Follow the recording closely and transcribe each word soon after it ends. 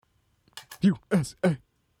USA.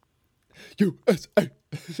 USA.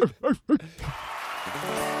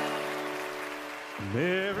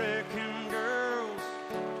 American girls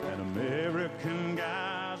and American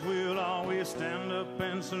guys will always stand up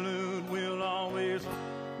and salute. We'll always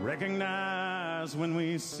recognize when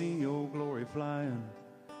we see old glory flying.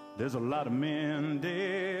 There's a lot of men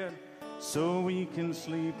dead, so we can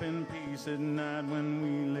sleep in peace at night when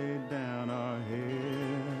we lay down our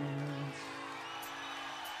heads.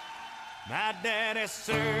 My daddy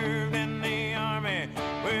served in the army,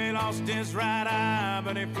 where he lost his right eye,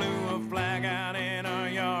 but he flew a flag out in our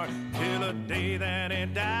yard till the day that he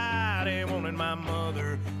died. He wanted my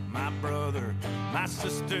mother, my brother, my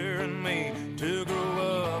sister, and me to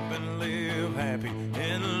grow up and live happy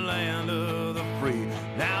in the land of the free.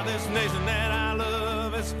 Now this nation that I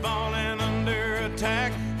love is falling under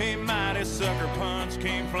attack. A mighty sucker punch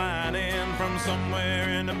came flying in from somewhere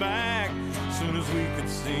in the back. Soon as we could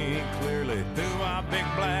see clearly through our big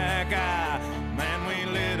black eye, man, we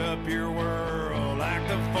lit up your world like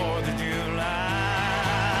the 4th of July.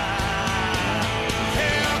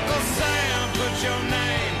 Hey, Uncle Sam, put your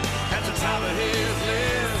name at the top of his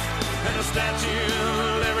list, and the Statue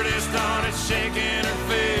of Liberty started shaking her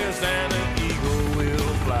fist, and the eagle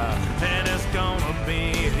will fly, and it's gonna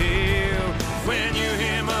be here when you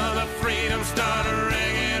hear Mother Freedom start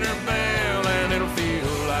ringing her bell, and it'll feel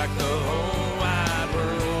like the whole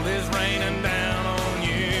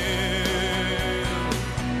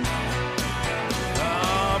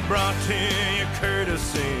brought to you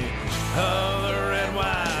courtesy of the red,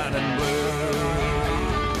 white, and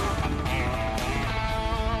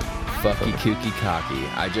blue. Fucky kooky cocky.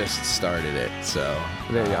 I just started it, so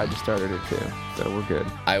I just started it too, so we're good.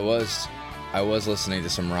 I was listening to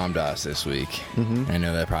some Ram Dass this week. Mm-hmm. I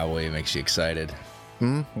know that probably makes you excited.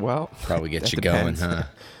 Well, Probably gets that you going, depends. huh?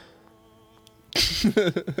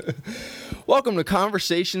 Welcome to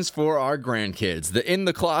Conversations for Our Grandkids, the In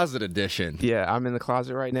the Closet edition. Yeah, I'm in the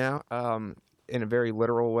closet right now. In a very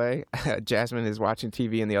literal way. Jasmine is watching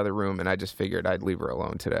TV in the other room, and I just figured I'd leave her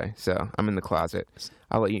alone today. So I'm in the closet.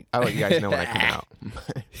 I'll let you guys know when I come out.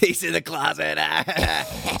 He's in the closet.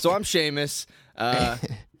 So I'm Seamus,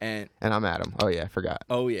 and I'm Adam. Oh yeah, I forgot.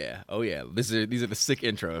 oh yeah. These are the sick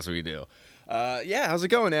intros we do. Yeah, how's it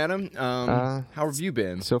going, Adam? How have you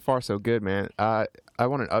been? So far, so good, man. I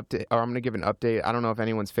want an update, or I'm going to give an update. I don't know if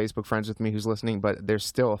anyone's Facebook friends with me who's listening, but there's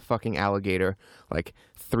still a fucking alligator like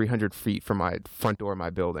 300 feet from my front door of my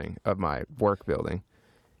building, of my work building.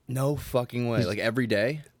 No fucking way. Like every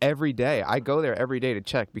day? Every day. I go there every day to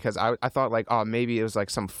check because I thought like, oh, maybe it was like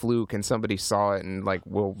some fluke and somebody saw it and like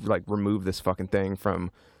we'll like remove this fucking thing from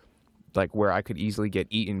like where I could easily get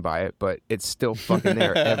eaten by it, but it's still fucking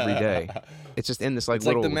there every day. It's just in this like It's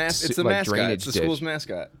little like it's the like mascot. drainage It's the ditch. school's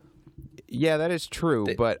mascot. Yeah, that is true,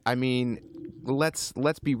 but I mean, let's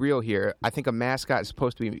be real here. I think a mascot is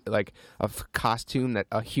supposed to be like a costume that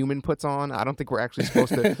a human puts on. I don't think we're actually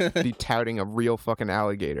supposed to be touting a real fucking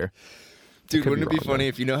alligator. Dude, wouldn't it be wrong, funny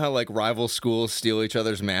if you know how like rival schools steal each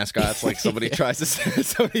other's mascots? Like somebody tries to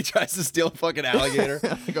steal a fucking alligator,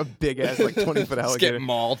 like a big ass like 20-foot just alligator. get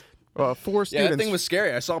mauled. 4 Yeah, students. that thing was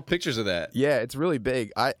scary. I saw pictures of that. Yeah, it's really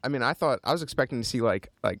big. I mean, I was expecting to see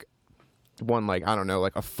like one like I don't know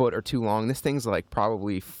like a foot or 2 long. This thing's like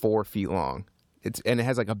probably 4 feet long. And it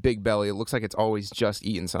has like a big belly. It looks like it's always just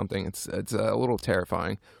eating something. It's a little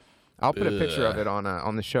terrifying. I'll put a picture of it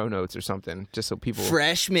on the show notes or something, just so people.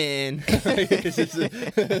 Freshman. Well,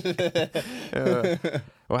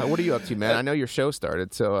 what are you up to, man? I know your show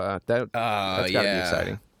started, so that's gotta be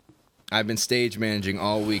exciting. I've been stage managing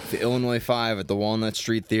all week the Illinois 5 at the Walnut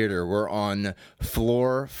Street Theater. We're on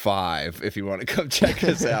floor 5 if you want to come check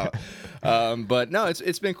us out. But no,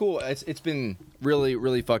 it's been cool. It's been really,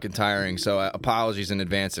 really fucking tiring. So apologies in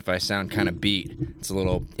advance if I sound kind of beat. It's a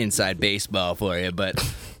little inside baseball for you. But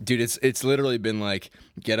dude, it's literally been like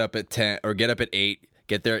get up at 10 or get up at 8.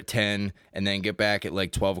 Get there at 10, and then get back at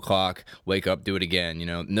like 12 o'clock, wake up, do it again, you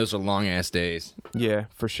know? And those are long-ass days. Yeah,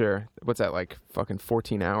 for sure. What's that, like fucking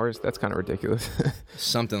 14 hours? That's kind of ridiculous.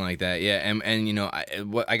 Something like that, yeah. And you know,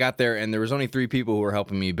 I got there, and there was only 3 people who were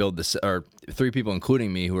helping me build the set, or 3 people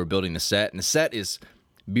including me who were building the set. And the set is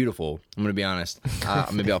beautiful, I'm going to be honest.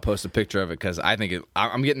 Maybe I'll post a picture of it, because I think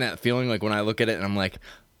I'm getting that feeling like when I look at it, and I'm like,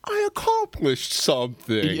 I accomplished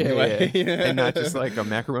something. Yeah, like, yeah. And not just like a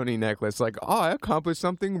macaroni necklace. Like, oh, I accomplished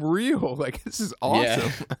something real. Like, this is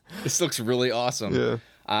awesome. Yeah. This looks really awesome. Yeah.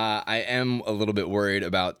 I am a little bit worried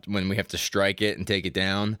about when we have to strike it and take it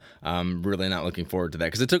down. I'm really not looking forward to that,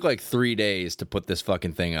 because it took like 3 days to put this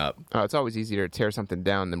fucking thing up. Oh, it's always easier to tear something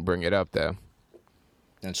down than bring it up, though.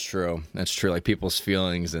 That's true. That's true. Like people's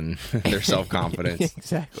feelings and their self-confidence.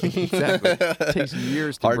 Exactly. It takes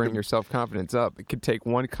years to Hard bring to- your self-confidence up. It could take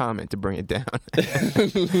one comment to bring it down.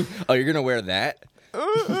 Oh, you're gonna wear that?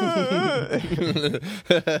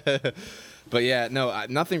 But yeah, no,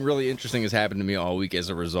 nothing really interesting has happened to me all week as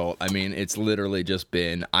a result. I mean, it's literally just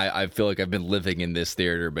been, I feel like I've been living in this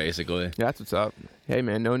theater, basically. Yeah, that's what's up. Hey,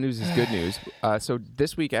 man, no news is good news. So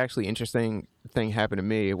this week, actually, interesting thing happened to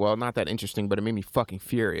me. Well, not that interesting, but it made me fucking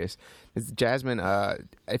furious. It's Jasmine,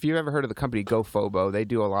 if you've ever heard of the company GoFobo, they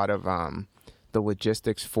do a lot of the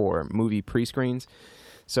logistics for movie pre-screens.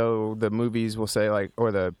 So the movies will say like, or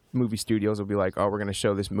the movie studios will be like, oh, we're going to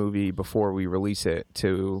show this movie before we release it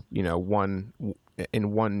to, one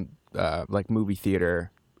like movie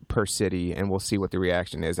theater per city, and we'll see what the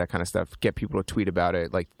reaction is, that kind of stuff. Get people to tweet about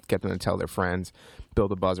it, like get them to tell their friends,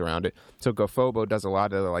 build a buzz around it. So GoFobo does a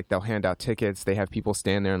lot of like, they'll hand out tickets, they have people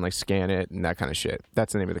stand there and like scan it and that kind of shit.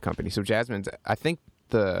 That's the name of the company. So Jasmine's, I think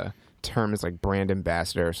the term is like brand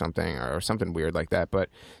ambassador or something weird like that, but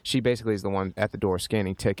she basically is the one at the door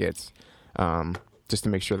scanning tickets just to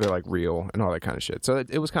make sure they're like real and all that kind of shit. So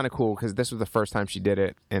it was kind of cool because this was the first time she did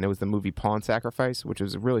it, and it was the movie Pawn Sacrifice, which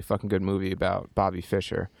was a really fucking good movie about Bobby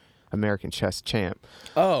Fischer, American chess champ.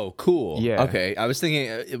 Oh, cool. Yeah. Okay. I was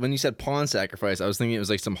thinking when you said Pawn Sacrifice, I was thinking it was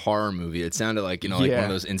like some horror movie. It sounded like like one Yeah. of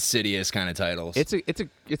those Insidious kind of titles.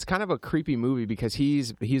 It's kind of a creepy movie because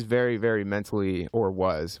he's very, very mentally, or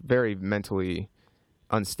was very mentally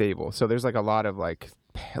unstable. So there's like a lot of like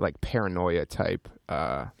paranoia type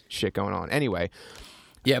shit going on. Anyway,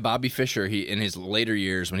 Yeah, Bobby Fischer, he in his later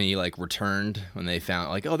years when he like returned, when they found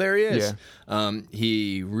like, oh, there he is.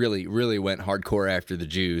 He really, really went hardcore after the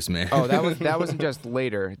Jews, man. oh, that wasn't just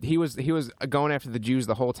later. He was going after the Jews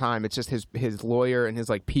the whole time. It's just his lawyer and his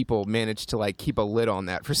like people managed to like keep a lid on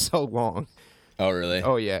that for so long. Oh, really?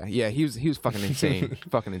 Oh yeah. He was fucking insane.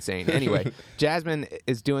 Fucking insane. Anyway, Jasmine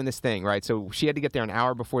is doing this thing, right? So she had to get there an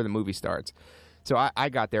hour before the movie starts. So I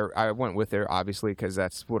got there. I went with her, obviously, because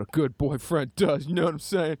that's what a good boyfriend does. You know what I'm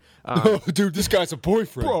saying? Dude, this guy's a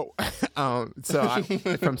boyfriend. Bro.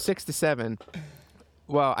 From 6 to 7,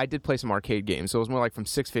 well, I did play some arcade games, so it was more like from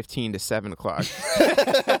 6:15 to 7 o'clock.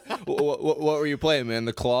 What were you playing, man?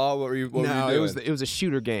 The Claw? What were you doing? No, it was a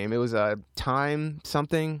shooter game. It was a time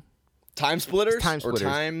something. Time Splitters? Time Splitters. Or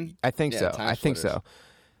time? I think Yeah, so. Time I think Splitters.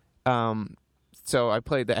 so. So I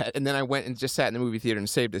played that, and then I went and just sat in the movie theater and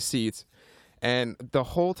saved the seats. And the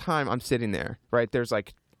whole time I'm sitting there, right, there's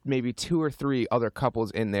like maybe 2 or 3 other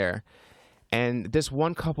couples in there. And this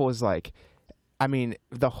one couple is like, I mean,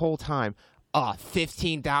 the whole time,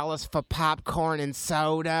 $15 for popcorn and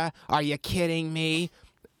soda? Are you kidding me?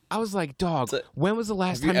 I was like, dog, when was the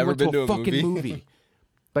last Have you time you ever went to been a to a fucking movie? movie?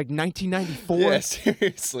 Like 1994? Yeah,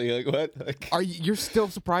 seriously. Like, what? Like, You're still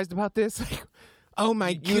surprised about this? Like, oh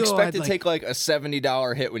my god! you expect to like, take like a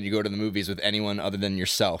 $70 hit when you go to the movies with anyone other than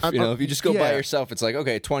yourself. I'm- You know, if you just go by yeah. yourself, it's like,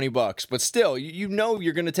 okay, $20. But still, you know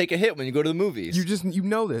you're going to take a hit when you go to the movies. you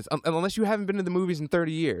know this unless you haven't been to the movies in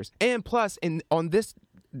 30 years. And plus, on this,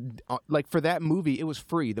 like for that movie, it was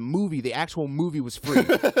free. The actual movie was free,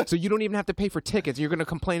 so you don't even have to pay for tickets. You're gonna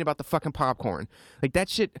complain about the fucking popcorn, like that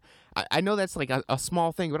shit. I know that's like a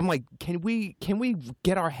small thing, but I'm like, can we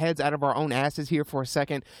get our heads out of our own asses here for a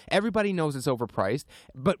second? Everybody knows it's overpriced,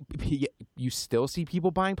 but you still see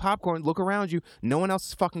people buying popcorn. Look around you. No one else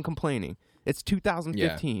is fucking complaining. It's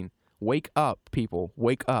 2015. Wake up, people.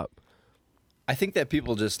 Wake up. I think that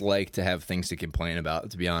people just like to have things to complain about,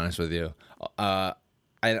 to be honest with you.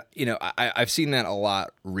 I've seen that a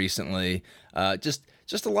lot recently.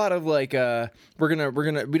 Just a lot of like, we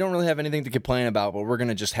don't really have anything to complain about, but we're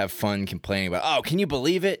gonna just have fun complaining about. Oh, can you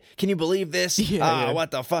believe it? Can you believe this? Yeah.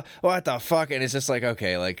 What the fuck? What the fuck? And it's just like,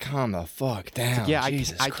 okay, like calm the fuck down. Yeah,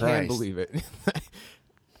 Jesus I Christ. can't believe it.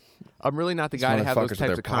 I'm really not the guy to have those motherfuckers with types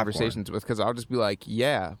their of popcorn. conversations with, because I'll just be like,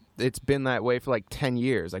 yeah, it's been that way for like 10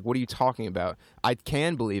 years. Like, what are you talking about? I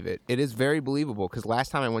can believe it. It is very believable, because last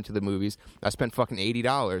time I went to the movies, I spent fucking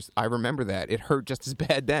 $80. I remember that. It hurt just as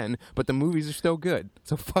bad then, but the movies are still good.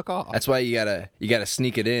 So fuck off. That's why you gotta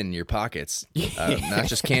sneak it in your pockets, not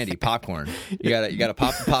just candy, popcorn. You gotta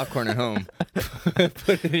pop the popcorn at home, put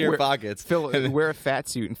it in your pockets. Wear a fat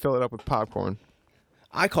suit and fill it up with popcorn.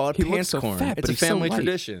 I call it He looks pants so corn. fat, It's but a he's so family light.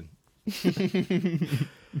 tradition.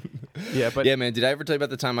 Yeah, but Yeah, man. Did I ever tell you about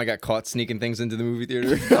the time I got caught sneaking things into the movie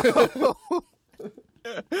theater?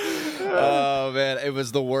 Oh man, it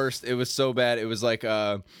was the worst. It was so bad. It was like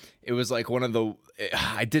it was like one of the.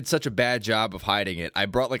 I did such a bad job of hiding it. I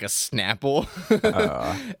brought like a Snapple,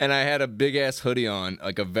 and I had a big ass hoodie on,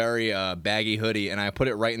 like a very baggy hoodie, and I put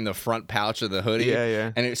it right in the front pouch of the hoodie.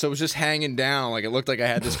 Yeah. And so it was just hanging down, like it looked like I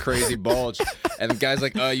had this crazy bulge. And the guy's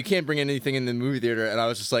like, "You can't bring anything in the movie theater," and I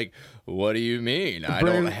was just like, "What do you mean? I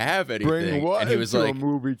don't have anything." Bring what and he was into like, a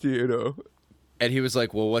movie theater? And he was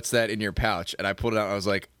like, "Well, what's that in your pouch?" And I pulled it out. And I was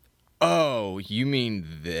like, "Oh, you mean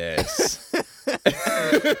this?"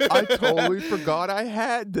 I totally forgot I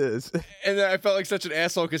had this. And then I felt like such an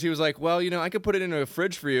asshole because he was like, "Well, I could put it in a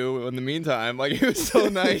fridge for you in the meantime." Like, he was so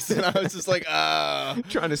nice, and I was just like,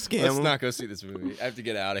 Trying to scam let's him. not go see this movie. I have to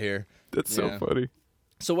get out of here." That's so funny.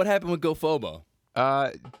 So what happened with GoFobo?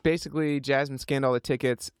 Basically, Jasmine scanned all the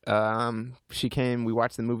tickets. She came. We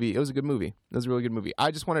watched the movie. It was a good movie. It was a really good movie.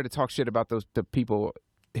 I just wanted to talk shit about the people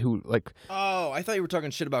who like. Oh, I thought you were talking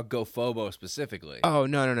shit about GoFobo specifically. Oh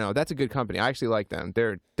no, that's a good company. I actually like them.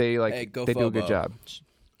 They Hey, do a good job.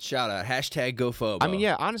 Shout out #GoFobo. I mean,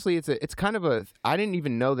 yeah. Honestly, it's kind of a. I didn't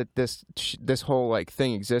even know that this whole like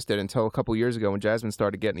thing existed until a couple years ago when Jasmine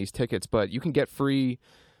started getting these tickets. But you can get free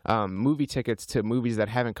movie tickets to movies that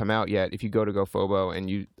haven't come out yet if you go to GoFobo and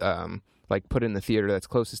you like put in the theater that's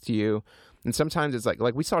closest to you. And sometimes it's like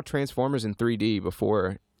we saw Transformers in 3D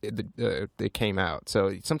before it came out.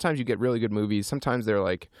 So sometimes you get really good movies. Sometimes they're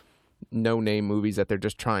like no-name movies that they're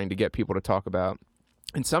just trying to get people to talk about.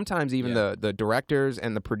 And sometimes even the directors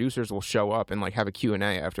and the producers will show up and like have a Q&A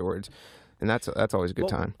afterwards. And that's always a good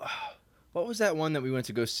time. What was that one that we went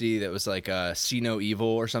to go see that was like See No Evil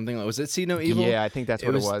or something? Was it See No Evil? Yeah, I think that's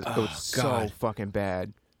what it was. Oh, it was God. so fucking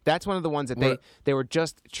bad. That's one of the ones that they were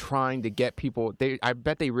just trying to get people. I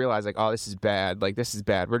bet they realized like, oh, this is bad. Like, this is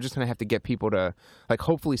bad. We're just gonna have to get people to like.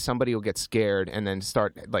 Hopefully, somebody will get scared and then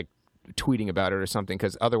start like tweeting about it or something.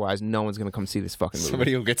 Because otherwise, no one's gonna come see this fucking movie.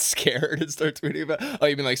 Somebody will get scared and start tweeting about. Oh,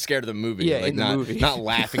 you mean like scared of the movie? Yeah, like in the not, movie. not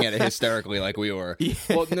laughing at it hysterically like we were. Yeah.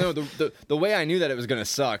 Well, no, the way I knew that it was gonna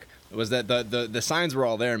suck was that the signs were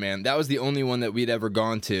all there, man. That was the only one that we'd ever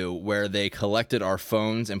gone to where they collected our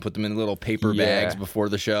phones and put them in little paper bags before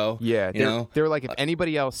the show. Yeah, you know, they were like, if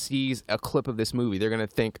anybody else sees a clip of this movie, they're gonna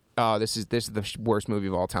think, oh, this is the worst movie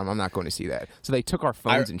of all time. I'm not going to see that. So they took our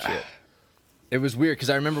phones and shit. It was weird because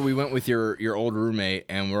I remember we went with your old roommate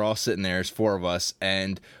and we're all sitting there. There's 4 of us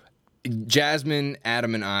and Jasmine,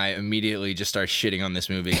 Adam, and I immediately just start shitting on this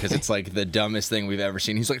movie because it's like the dumbest thing we've ever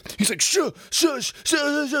seen. He's like, shush.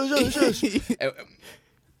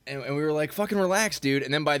 And we were like, fucking relax, dude.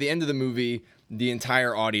 And then by the end of the movie, the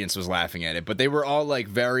entire audience was laughing at it. But they were all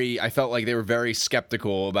like I felt like they were very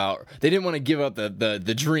skeptical about, they didn't want to give up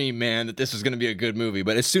the dream, man, that this was going to be a good movie.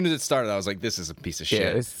 But as soon as it started, I was like, this is a piece of shit.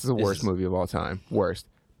 Yeah, this is the worst movie of all time. Worst.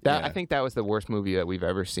 I think that was the worst movie that we've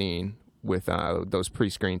ever seen with those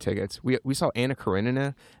pre-screen tickets. We saw Anna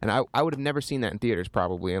Karenina, and I would have never seen that in theaters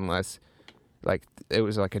probably unless like it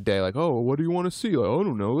was like a day like, oh, what do you want to see? Like, I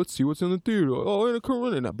don't know, let's see what's in the theater. Oh, Anna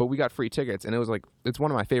Karenina. But we got free tickets, and it was like, it's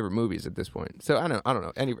one of my favorite movies at this point. So I don't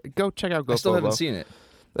know. Anyway, go check out GoFobo. I still haven't seen it.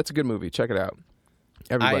 That's a good movie. Check it out.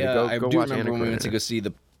 Everybody, I go do watch remember Anna when we went to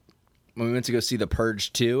Karenina. go see The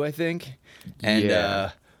Purge 2, I think,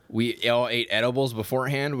 and we all ate edibles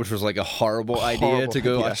beforehand, which was like a horrible idea to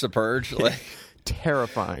go watch The Purge. Like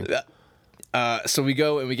terrifying. So we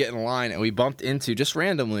go and we get in line and we bumped into just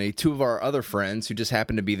randomly 2 of our other friends who just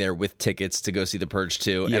happened to be there with tickets to go see The Purge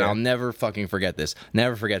 2. And I'll never fucking forget this.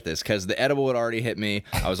 Never forget this because the edible had already hit me.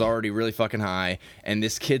 I was already really fucking high. And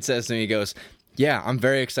this kid says to me, he goes, yeah, I'm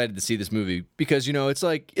very excited to see this movie because, it's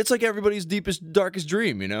like everybody's deepest, darkest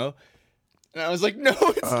dream, And I was like, no,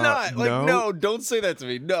 it's not. Like, no, don't say that to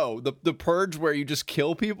me. No, the Purge where you just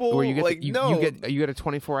kill people. Where you get like, you get a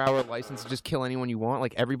 24-hour license to just kill anyone you want.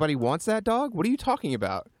 Like everybody wants that, dog. What are you talking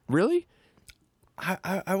about? Really?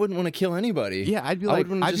 I wouldn't want to kill anybody. Yeah, I'd be like,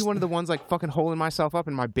 I'd be one of the ones like fucking holding myself up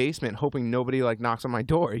in my basement, hoping nobody like knocks on my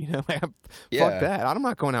door. Like, fuck that. I'm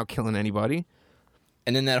not going out killing anybody.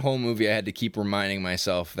 And then that whole movie, I had to keep reminding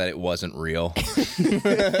myself that it wasn't real.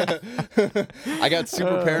 I got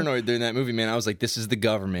super paranoid during that movie, man. I was like, "This is the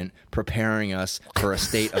government preparing us for a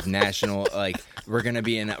state of national, like we're gonna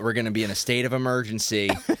be in a state of emergency,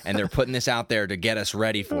 and they're putting this out there to get us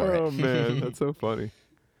ready for it." Oh man, that's so funny.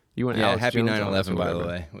 You went Yeah, Alex happy Jones 9/11, by the whatever.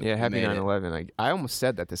 way. Yeah, happy Made it. 9/11. I almost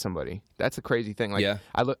said that to somebody. That's a crazy thing. Like, Yeah.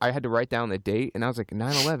 I had to write down the date, and I was like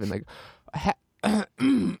 9/11. Like,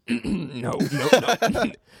 no,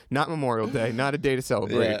 not Memorial Day, not a day to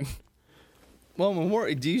celebrate. Yeah.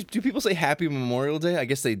 Well, do people say Happy Memorial Day? I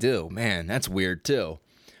guess they do. Man, that's weird too.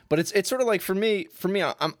 But it's sort of like for me,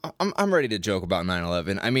 I'm ready to joke about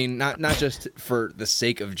 9/11. I mean, not just for the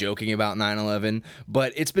sake of joking about 9/11,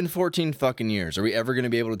 but it's been 14 fucking years. Are we ever going to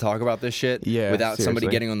be able to talk about this shit without somebody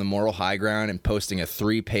getting on the moral high ground and posting a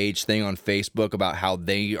 3-page thing on Facebook about how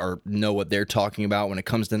they know what they're talking about when it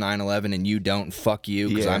comes to 9/11 and you don't? Fuck you,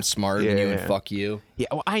 because I'm smarter than you, and fuck you. Yeah,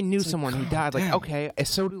 well, I knew someone who died. Like, okay,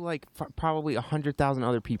 so do like probably 100,000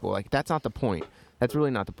 other people. Like, that's not the point. That's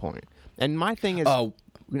really not the point. And my thing is,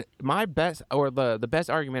 my best or the best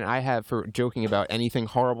argument I have for joking about anything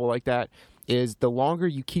horrible like that is the longer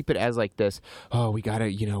you keep it as like this, oh, we gotta,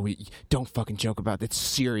 we don't fucking joke about it. It's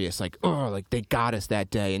serious. Like, oh, like they got us that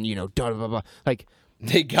day, and blah blah blah. Like,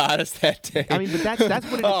 they got us that day. I mean, but that's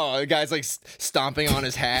what it is. Oh, the guy's like stomping on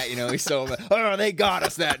his hat. He's so. Oh, they got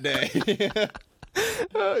us that day.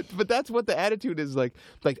 But that's what the attitude is like,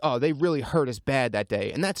 oh, they really hurt us bad that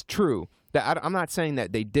day, and that's true. I'm not saying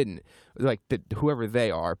that they didn't, like whoever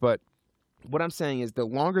they are, but what I'm saying is the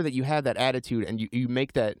longer that you have that attitude and you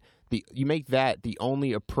make that the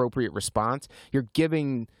only appropriate response, you're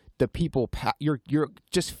giving the people you're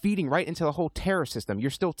just feeding right into the whole terror system.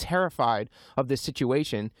 You're still terrified of this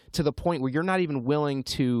situation to the point where you're not even willing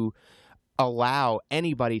to allow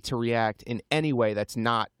anybody to react in any way that's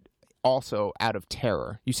not also out of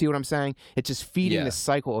terror. You see what I'm saying? It's just feeding this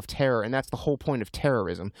cycle of terror, and that's the whole point of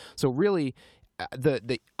terrorism. So really,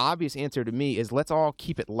 the obvious answer to me is let's all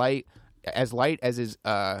keep it light as is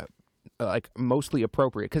like mostly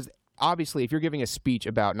appropriate. Because obviously, if you're giving a speech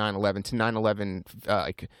about 9/11 to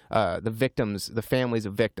 9/11 the victims, the families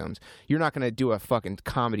of victims, you're not going to do a fucking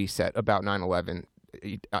comedy set about 9/11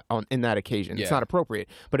 in that occasion. It's not appropriate.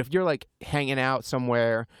 But if you're like hanging out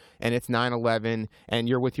somewhere and it's 9/11 and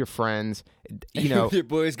you're with your friends, your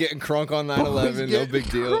boys getting crunk on 9/11, no big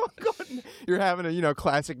deal. You're having a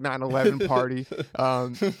classic 9/11 party.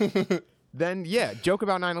 Then joke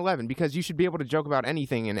about 9/11, because you should be able to joke about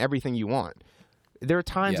anything and everything you want. There are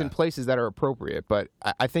times and places that are appropriate, but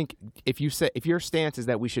I think if your stance is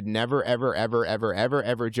that we should never ever ever ever ever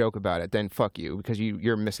ever joke about it, then fuck you, because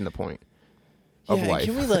you're missing the point of life.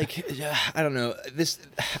 Can we I don't know,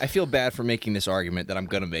 I feel bad for making this argument that I'm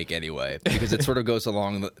going to make anyway, because it sort of goes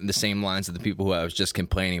along the same lines of the people who I was just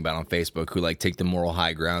complaining about on Facebook, who take the moral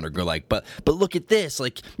high ground or go but look at this,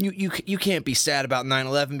 like you can't be sad about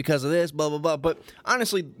 9/11 because of this, blah blah blah. But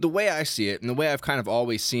honestly, the way I see it and the way I've kind of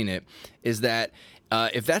always seen it is that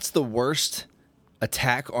if that's the worst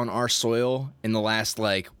attack on our soil in the last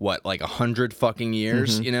 100 fucking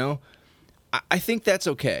years, I think that's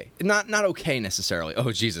okay. Not okay necessarily.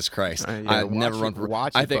 Oh, Jesus Christ! I've never run for.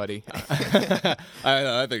 Watch it, buddy.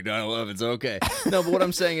 I think 9/11's okay. No, but what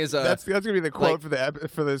I'm saying is that's gonna be the quote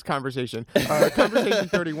for this conversation. Conversation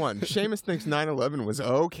 31. Seamus thinks 9/11 was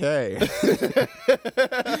okay.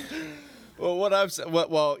 Well,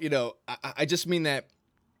 I just mean that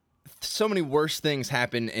so many worse things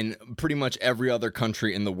happen in pretty much every other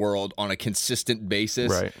country in the world on a consistent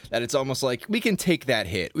basis, right, that it's almost like we can take that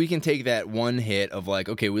hit. We can take that one hit of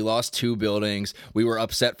okay, we lost 2 buildings. We were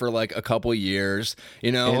upset for a couple years,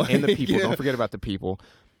 And the people. Don't forget about the people.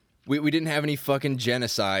 We didn't have any fucking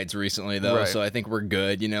genocides recently, though, right, so I think we're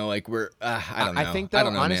good. We're I don't know. I think, though,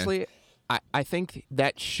 honestly, I think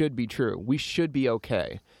that should be true. We should be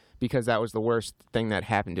okay because that was the worst thing that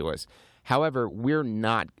happened to us. However, we're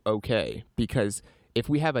not okay, because if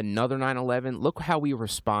we have another 9/11, look how we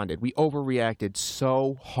responded. We overreacted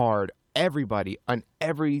so hard. Everybody on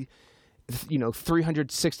every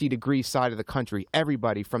 360-degree side of the country,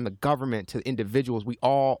 everybody from the government to individuals, we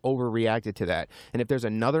all overreacted to that. And if there's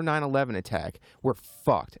another 9/11 attack, we're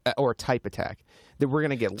fucked, or a type attack, then we're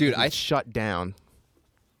going to get shut down.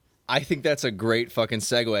 I think that's a great fucking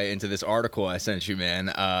segue into this article I sent you,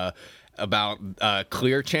 man. About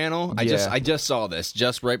Clear Channel. I just saw this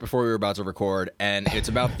just right before we were about to record, and it's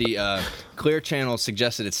about the Clear Channel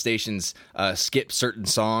suggested its stations skip certain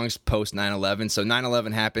songs post 9/11. So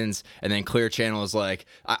 9/11 happens, and then Clear Channel is like,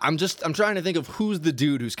 I'm trying to think of who's the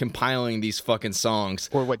dude who's compiling these fucking songs,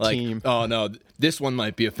 or what team. Oh no, this one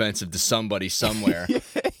might be offensive to somebody somewhere.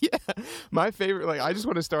 Yeah. My favorite, I just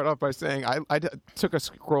want to start off by saying I took a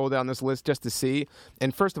scroll down this list just to see,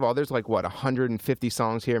 and first of all, there's 150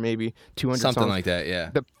 songs here, maybe 200 something songs. Like that, yeah.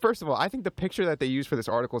 First of all, I think the picture that they used for this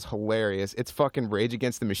article is hilarious. It's fucking Rage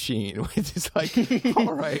Against the Machine, which is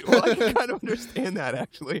all right. Well, I can kind of understand that,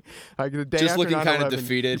 actually. The day just after looking 9/11, kind of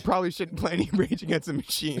defeated. You probably shouldn't play any Rage Against the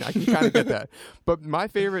Machine. I can kind of get that. But my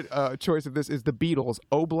favorite choice of this is the Beatles,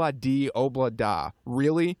 Obla Di, Obla Da.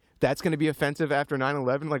 Really? That's going to be offensive after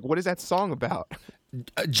 9/11? What is that song about?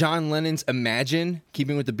 John Lennon's Imagine,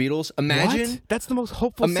 keeping with the Beatles. Imagine? What? That's the most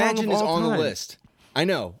hopeful Imagine song of all is on time. the list. I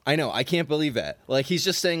know. I can't believe that. Like, he's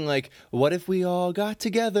just saying, like, what if we all got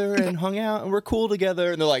together and hung out and we're cool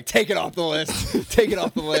together? And they're like, take it off the list. Take it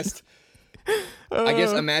off the list. I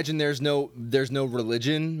guess imagine there's no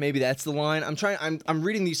religion. Maybe that's the line. I'm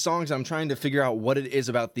reading these songs. I'm trying to figure out what it is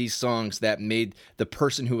about these songs that made the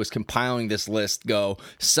person who was compiling this list go,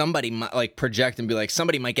 somebody might like project and be like,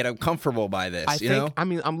 somebody might get uncomfortable by this. I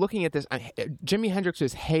mean, I'm looking at this. Jimi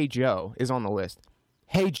Hendrix's "Hey Joe" is on the list.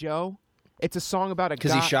 Hey Joe. It's a song about a guy...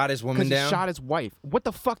 Because he shot his woman down? Because he shot his wife. What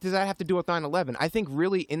the fuck does that have to do with 9/11? I think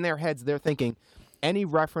really in their heads they're thinking any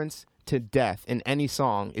reference to death in any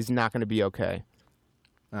song is not going to be okay.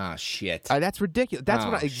 Ah, shit. That's ridiculous.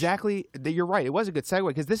 That's exactly... You're right. It was a good segue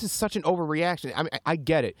because this is such an overreaction. I mean, I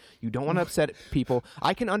get it. You don't want to upset people.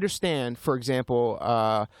 I can understand, for example,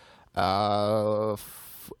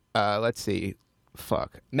 let's see.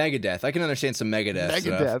 Fuck. Megadeth. I can understand some Megadeth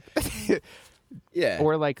stuff. Megadeth. Yeah,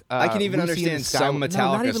 or like I can even Lucy understand some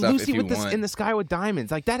Metallica not even stuff Lucy if you with want. In the Sky with Diamonds.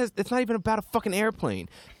 Like that is, it's not even about a fucking airplane.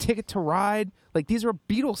 Ticket to Ride. Like these are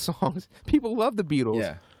Beatles songs. People love the Beatles.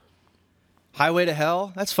 Yeah. Highway to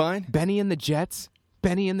Hell. That's fine. Benny and the Jets.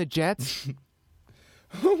 Benny and the Jets.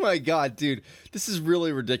 Oh my god, dude, this is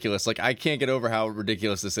really ridiculous. Like I can't get over how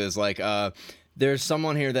ridiculous this is. Like there's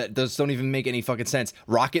someone here that don't even make any fucking sense.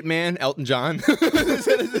 Rocket Man, Elton John. What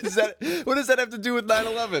does that have to do with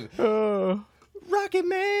 9/11? Rocket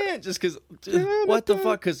Man, just because. What the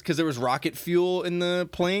fuck? Because there was rocket fuel in the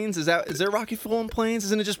planes. Is there rocket fuel in planes?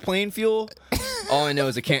 Isn't it just plane fuel? All I know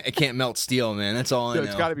is it can't melt steel, man. That's all I know.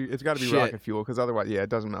 It's got to be rocket fuel because otherwise, yeah, it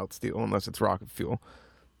doesn't melt steel unless it's rocket fuel.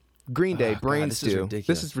 Green Day, Brain Stew.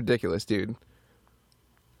 This is ridiculous, dude.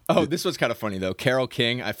 Oh, this was kind of funny though. Carole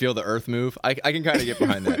King, I feel the earth move. I can kind of get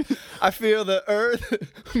behind that. I feel the earth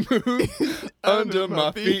move under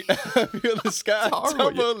my feet. I feel the sky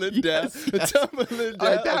tumbling down, tumbling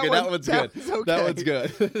down. Okay, that one's good. That one's good.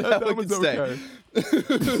 That one can stay.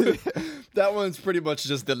 That one's pretty much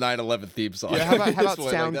just the 9/11 theme song. Yeah, how about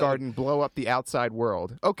Soundgarden, Blow Up the Outside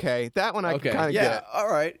World? Okay, that one I can kind of get. Yeah,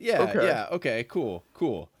 all right. Yeah, yeah. Okay, cool.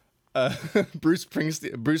 Bruce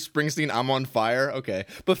Springsteen, I'm on fire. Okay,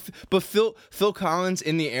 but Phil Collins,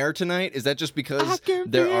 In the Air Tonight. Is that just because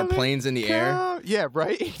there are planes in the air? Yeah,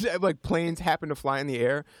 right. Like planes happen to fly in the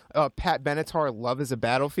air. Pat Benatar, Love Is a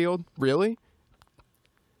Battlefield. Really?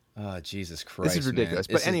 Oh, Jesus Christ! This is ridiculous.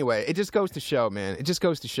 Man. But anyway, it just goes to show, man. It just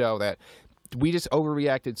goes to show that we just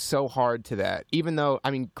overreacted so hard to that. Even though,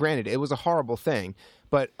 I mean, granted, it was a horrible thing,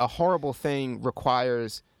 but a horrible thing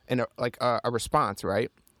requires a response, right?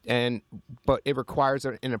 But it requires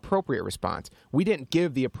an appropriate response. We didn't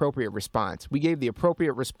give the appropriate response. We gave the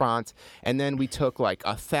appropriate response, and then we took like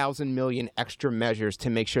 1,000 million extra measures to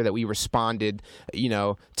make sure that we responded,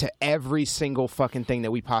 to every single fucking thing that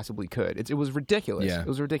we possibly could. It was ridiculous. Yeah. It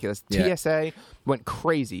was ridiculous. Yeah. TSA went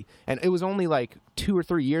crazy, and it was only like 2 or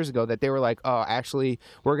 3 years ago that they were like, "Oh, actually,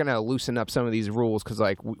 we're gonna loosen up some of these rules because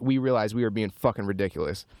like we realized we were being fucking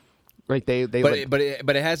ridiculous." Right, but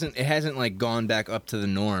it hasn't like gone back up to the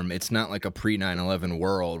norm. It's not like a pre 9/11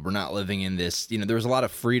 world. We're not living in this. There was a lot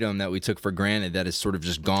of freedom that we took for granted that is sort of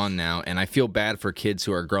just gone now. And I feel bad for kids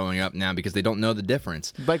who are growing up now because they don't know the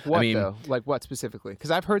difference. Like what though? Like what specifically?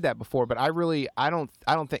 Because I've heard that before, but I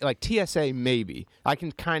don't think like TSA maybe. I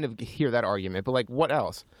can kind of hear that argument, but like what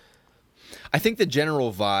else? I think the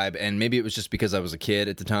general vibe, and maybe it was just because I was a kid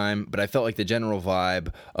at the time, but I felt like the general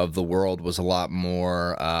vibe of the world was a lot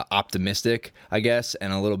more optimistic, I guess,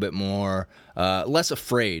 and a little bit more less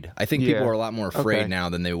afraid. I think people are a lot more afraid now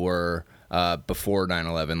than they were before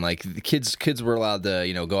 9/11. Like the kids were allowed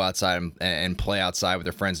to go outside and play outside with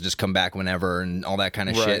their friends and just come back whenever and all that kind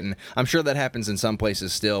of shit. And I'm sure that happens in some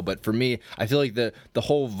places still, but for me, I feel like the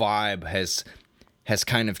whole vibe has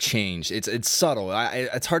kind of changed. It's subtle.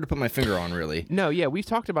 It's hard to put my finger on, really. No, yeah, we've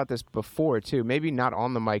talked about this before too. Maybe not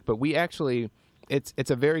on the mic, but we actually, it's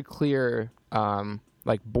a very clear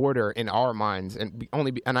border in our minds, and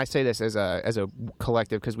and I say this as a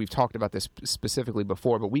collective because we've talked about this specifically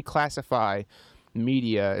before. But we classify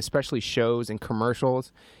media, especially shows and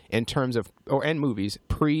commercials, in terms of and movies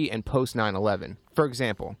pre and post 9/11. For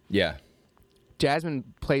example, yeah.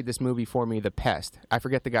 Jasmine played this movie for me, The Pest. I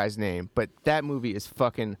forget the guy's name, but that movie is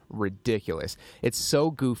fucking ridiculous. It's so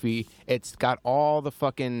goofy. It's got all the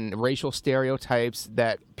fucking racial stereotypes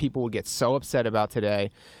that people would get so upset about today.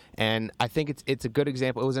 And I think it's a good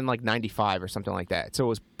example. It was in like 95 or something like that. So it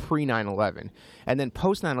was pre 9/11. And then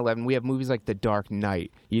post 9/11, we have movies like The Dark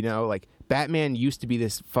Knight. Like Batman used to be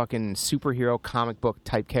this fucking superhero comic book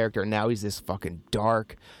type character. And now he's this fucking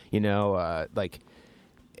dark,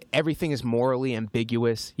 everything is morally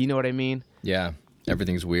ambiguous. You know what I mean? Yeah,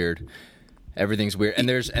 everything's weird. Everything's weird, and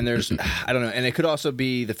there's I don't know, and it could also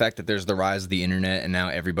be the fact that there's the rise of the internet, and now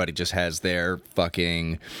everybody just has their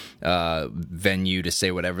fucking venue to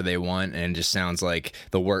say whatever they want, and it just sounds like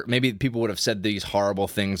the work. Maybe people would have said these horrible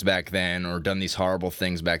things back then, or done these horrible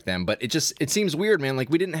things back then, but it seems weird, man. Like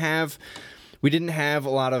we didn't have a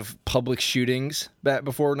lot of public shootings back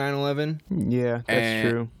before 9/11. Yeah, that's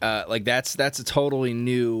true. Like that's a totally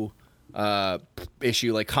new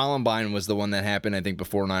issue. Like Columbine was the one that happened, I think,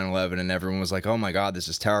 before 9/11, and everyone was like, oh my god, this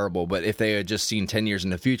is terrible. But if they had just seen 10 years in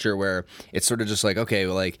the future, where it's sort of just like, okay,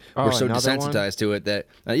 well, like we're so desensitized to it that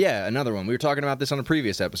yeah, another one. We were talking about this on a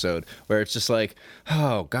previous episode, where it's just like,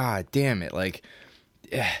 oh god damn it, like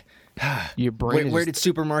your brain where did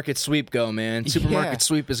Supermarket Sweep go, man? Supermarket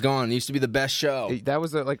Sweep is gone. It used to be the best show. That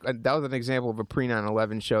was that was an example of a pre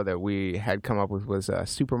 9/11 show that we had come up with, was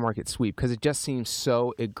Supermarket Sweep, because it just seems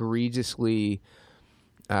so egregiously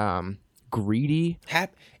greedy.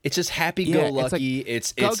 It's just happy-go-lucky.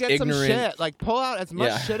 It's go get ignorant. some shit. Like pull out as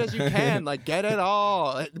much shit as you can. Like get it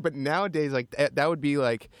all. But nowadays, like that would be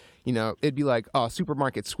like, you know, it'd be like, oh,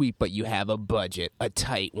 Supermarket Sweep, but you have a budget, a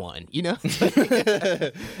tight one, you know?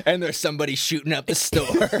 And there's somebody shooting up the store.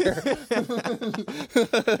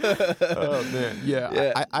 Oh, man.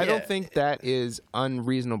 Yeah. I don't think that is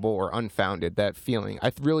unreasonable or unfounded, that feeling.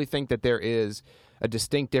 I really think that there is a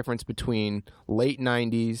distinct difference between late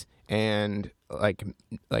 90s and like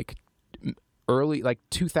early, like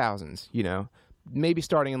 2000s, you know? Maybe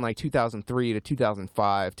starting in like 2003 to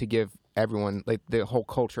 2005 to give everyone, like the whole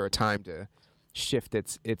culture, a time to shift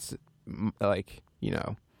its like, you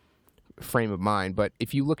know, frame of mind. But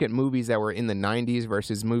if you look at movies that were in the 90s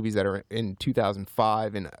versus movies that are in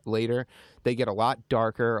 2005 and later, they get a lot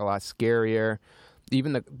darker, a lot scarier.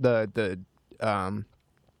 Even the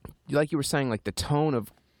like you were saying, like the tone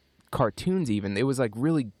of cartoons, even, it was like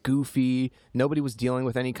really goofy. Nobody was dealing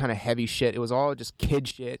with any kind of heavy shit. It was all just kid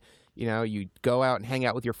shit. You know, you go out and hang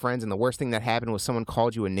out with your friends, and the worst thing that happened was someone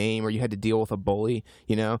called you a name, or you had to deal with a bully.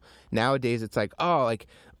 You know, nowadays it's like, oh, like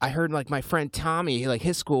I heard like my friend Tommy, like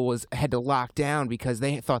his school had to lock down because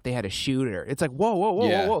they thought they had a shooter. It's like,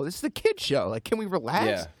 whoa, this is the kid show. Like, can we relax?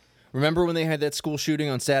 Yeah. Remember when they had that school shooting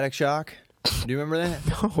on Static Shock? Do you remember that?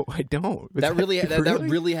 No, I don't. That really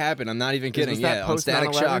happened. I'm not even kidding. Yeah, on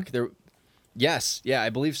Static Shock. Yes, yeah, I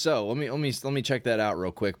believe so. Let me check that out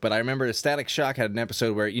real quick. But I remember Static Shock had an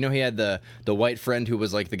episode where, you know, he had the white friend who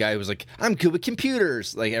was like the guy who was like, I'm good with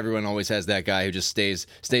computers. Like everyone always has that guy who just stays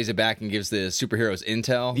it back and gives the superheroes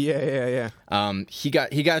intel. Yeah. He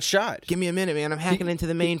got shot. Give me a minute, man. I'm hacking into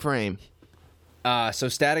the mainframe. So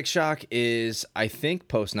Static Shock is, I think,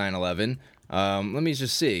 post 9/11. Let me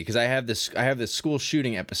just see, because I have this school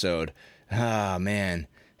shooting episode. Ah, man.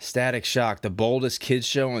 Static Shock, the boldest kids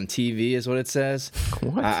show on TV is what it says.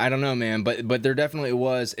 What? I don't know, man, but there definitely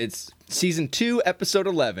was. It's season 2, episode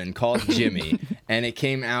 11, called Jimmy, and it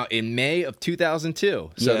came out in May of 2002.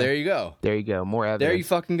 So there you go. There you go. More evidence. There you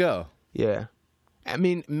fucking go. Yeah. I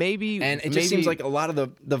mean, maybe. And it just seems like a lot of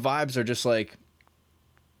the vibes are just like.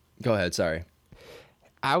 Go ahead. Sorry.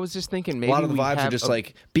 I was just thinking maybe a lot of the vibes are just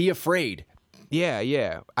like, be afraid.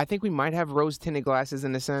 Yeah. I think we might have rose-tinted glasses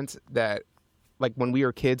in the sense that, like, when we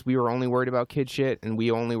were kids, we were only worried about kid shit, and we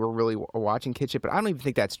only were really watching kid shit. But I don't even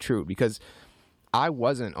think that's true, because I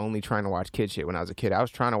wasn't only trying to watch kid shit when I was a kid. I was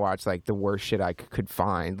trying to watch, like, the worst shit I could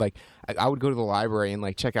find. Like, I would go to the library and,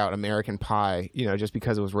 like, check out American Pie, you know, just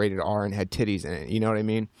because it was rated R and had titties in it. You know what I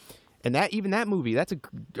mean? And that movie, that's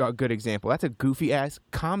a good example. That's a goofy ass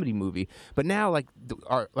comedy movie. But now, like,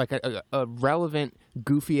 a relevant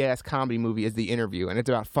goofy ass comedy movie is The Interview, and it's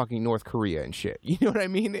about fucking North Korea and shit. You know what I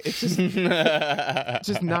mean? It's just it's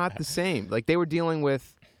just not the same. Like, they were dealing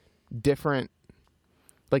with different,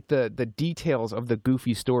 like, the details of the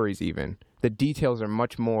goofy stories. Even the details are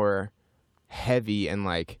much more heavy and,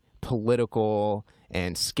 like, political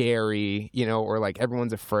and scary. You know, or like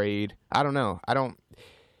everyone's afraid. I don't know. I don't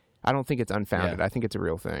think it's unfounded. Yeah. I think it's a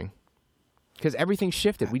real thing. Because everything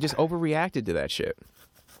shifted. We just overreacted to that shit.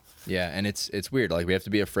 Yeah, and it's weird. Like, we have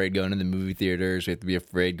to be afraid going to the movie theaters. We have to be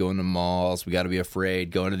afraid going to malls. We got to be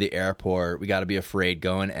afraid going to the airport. We got to be afraid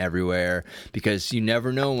going everywhere, because you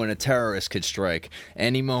never know when a terrorist could strike.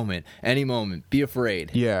 Any moment. Be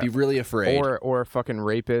afraid. Yeah. Be really afraid. Or a fucking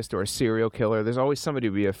rapist or a serial killer. There's always somebody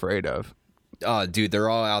to be afraid of. Oh, dude, they're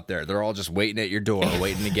all out there. They're all just waiting at your door,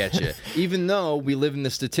 waiting to get you. Even though we live in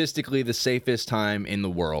the statistically the safest time in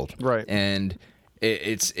the world. Right. And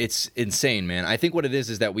it's insane, man. I think what it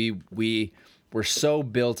is that we were so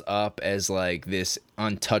built up as, like, this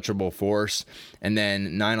untouchable force, and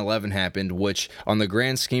then 9/11 happened, which, on the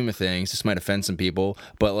grand scheme of things, this might offend some people,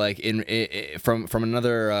 but, like, from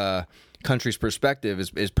another country's perspective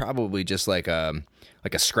is probably just like a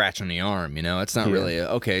scratch on the arm, you know? It's not really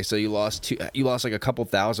okay, so you lost like a couple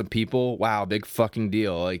thousand people. Wow, big fucking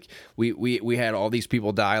deal. Like we had all these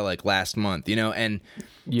people die like last month, you know? And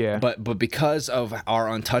but because of our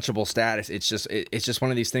untouchable status, it's just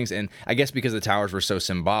one of these things. And I guess because the towers were so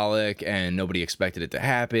symbolic and nobody expected it to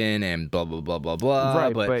happen and blah blah blah blah blah.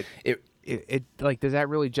 Right, but it like, does that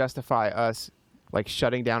really justify us like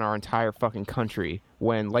shutting down our entire fucking country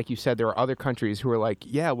when, like you said, there are other countries who are like,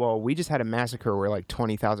 yeah, well, we just had a massacre where like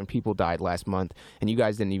 20,000 people died last month and you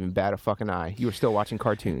guys didn't even bat a fucking eye. You were still watching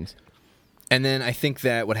cartoons. And then I think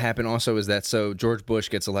that what happened also is that, so George Bush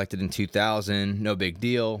gets elected in 2000, no big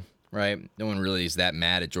deal, right? No one really is that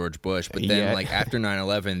mad at George Bush. But then like after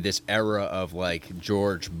 9/11, this era of like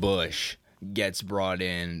George Bush gets brought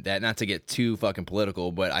in, that, not to get too fucking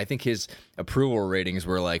political, but I think his approval ratings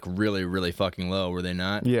were like really, really fucking low, were they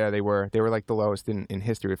not? Yeah, they were. They were like the lowest in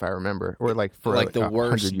history, if I remember, or like for like the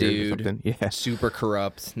worst dude. Or something. Yeah, super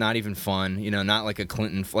corrupt, not even fun. You know, not like a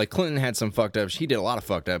Clinton. Like Clinton had some fucked up. He did a lot of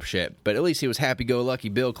fucked up shit, but at least he was happy-go-lucky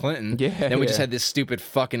Bill Clinton. Yeah. Then we just had this stupid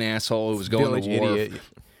fucking asshole who was going to war. Idiot.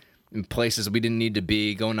 In places we didn't need to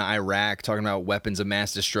be, going to Iraq, talking about weapons of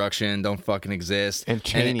mass destruction don't fucking exist. And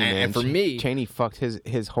Cheney, man. And for me, Cheney fucked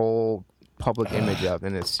his whole public image up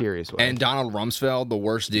in a serious way. And Donald Rumsfeld, the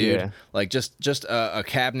worst dude. Yeah. Like just a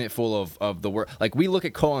cabinet full of the worst. Like we look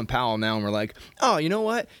at Colin Powell now and we're like, oh, you know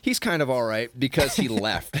what? He's kind of all right because he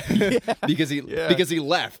left. because he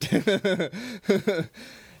left.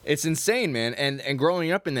 It's insane, man. And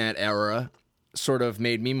growing up in that era sort of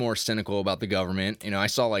made me more cynical about the government. You know, I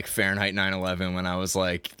saw like Fahrenheit 9/11 when I was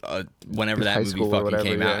like, whenever that movie fucking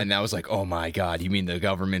came out, and that was like, oh my god, you mean the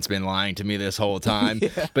government's been lying to me this whole time?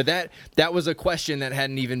 But that was a question that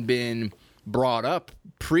hadn't even been brought up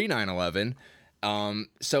pre 9/11.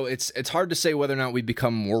 So it's hard to say whether or not we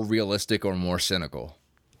become more realistic or more cynical.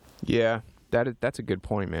 Yeah, that's a good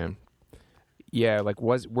point, man. Yeah, like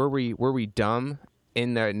were we dumb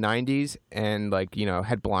in the 90s and like, you know,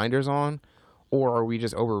 had blinders on? Or are we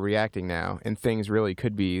just overreacting now and things really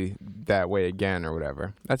could be that way again or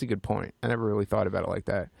whatever? That's a good point. I never really thought about it like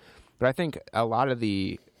that. But I think a lot of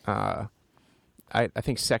the, I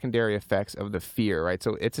think secondary effects of the fear, right?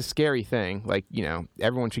 So it's a scary thing. Like, you know,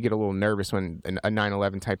 everyone should get a little nervous when a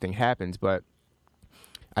 9/11 type thing happens. But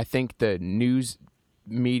I think the news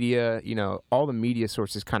media, you know, all the media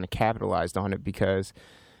sources kind of capitalized on it because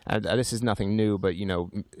this is nothing new, but, you know,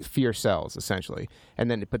 fear sells, essentially.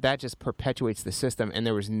 But that just perpetuates the system, and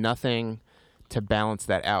there was nothing to balance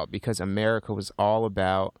that out because America was all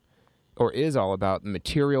about, or is all about,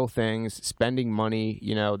 material things, spending money,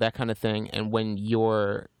 you know, that kind of thing. And when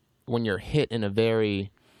you're hit in a very,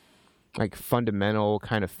 like, fundamental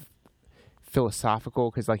kind of philosophical,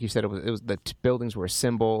 because like you said, it was the buildings were a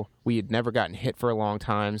symbol. We had never gotten hit for a long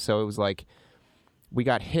time, so it was like, we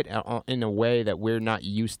got hit in a way that we're not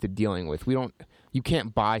used to dealing with. You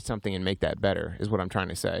can't buy something and make that better, is what I'm trying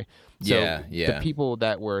to say. So the people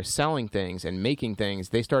that were selling things and making things,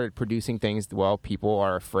 they started producing things. Well, people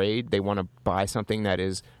are afraid. They want to buy something that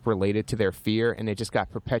is related to their fear, and it just got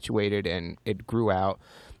perpetuated and it grew out.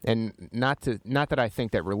 And not that I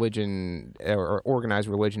think that religion or organized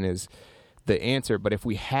religion is the answer, but if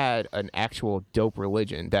we had an actual dope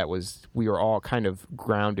religion that we were all kind of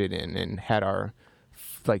grounded in and had our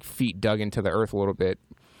like feet dug into the earth a little bit,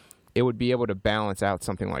 it would be able to balance out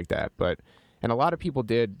something like that. And a lot of people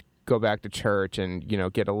did go back to church and, you know,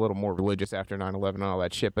 get a little more religious after 9/11 and all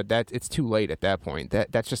that shit, but it's too late at that point.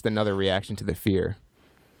 That's just another reaction to the fear.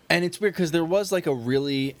 And it's weird because there was like a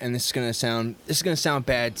really, and this is gonna sound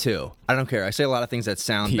bad too. I don't care. I say a lot of things that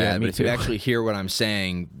sound bad, but if you actually hear what I'm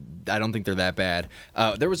saying, I don't think they're that bad.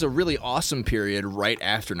 There was a really awesome period right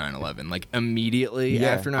after 9/11, like immediately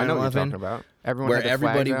after 9/11. I know what you're talking about. Where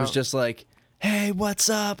everybody was just like, hey,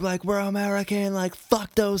 what's up? Like, we're American. Like,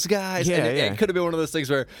 fuck those guys. Yeah, and it could have been one of those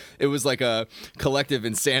things where it was like a collective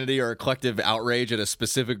insanity or a collective outrage at a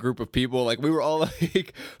specific group of people. Like, we were all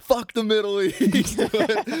like, fuck the Middle East.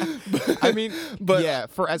 I mean,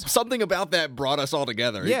 something about that brought us all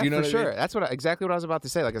together. Yeah, you know for what sure. I mean? That's exactly what I was about to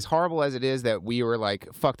say. Like, as horrible as it is that we were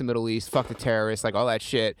like, fuck the Middle East, fuck the terrorists, like all that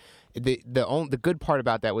shit. The good part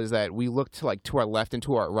about that was that we looked to our left and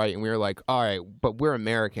to our right, and we were like, all right, but we're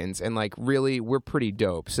Americans, and like really, we're pretty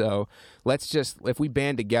dope. So let's just, if we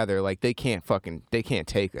band together, like they can't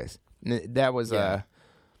take us. That was I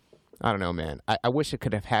don't know, man. I wish it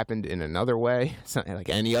could have happened in another way, like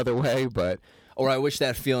any other way, but. Or I wish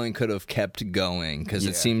that feeling could have kept going because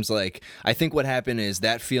it seems like, I think what happened is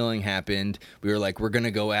that feeling happened. We were like, we're going to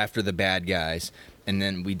go after the bad guys. and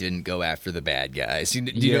then we didn't go after the bad guys. You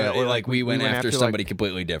Yeah, know, or, like we went after like, somebody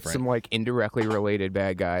completely different. some like indirectly related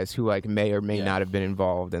bad guys who like may or may not have been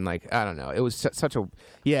involved, and like I don't know, it was such a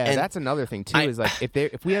And that's another thing too, is like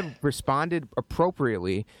if we had responded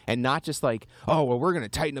appropriately and not just like, oh well, we're gonna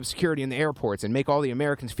tighten up security in the airports and make all the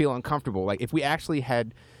Americans feel uncomfortable, like if we actually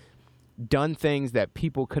had done things that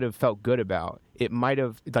people could have felt good about, it might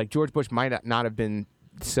have, like George Bush might not have been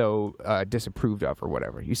so disapproved of or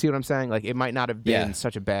whatever. You see what I'm saying? Like it might not have been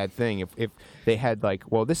such a bad thing if they had like,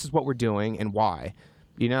 well, this is what we're doing and why,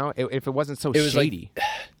 you know, if it wasn't so shady. Like,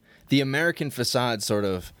 the American facade sort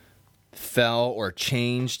of fell or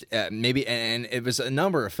changed, maybe, and it was a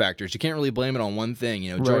number of factors. You can't really blame it on one thing.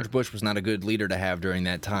 You know, George Bush was not a good leader to have during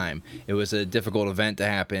that time. It was a difficult event to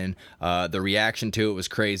happen. The reaction to it was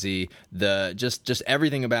crazy. Just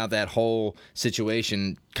everything about that whole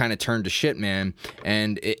situation kind of turned to shit, man.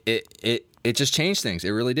 And it just changed things. It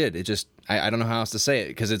really did. It just, I don't know how else to say it,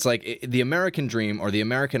 because it's like the American dream or the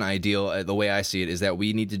American ideal, the way I see it, is that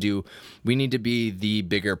we need to be the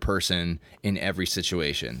bigger person in every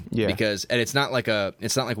situation. Yeah. Because, and it's not like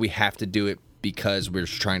we have to do it because we're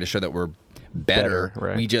trying to show that we're better.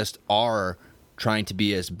 Right. We just are trying to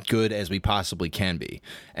be as good as we possibly can be.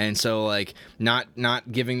 And so like not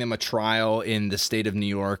giving them a trial in the state of New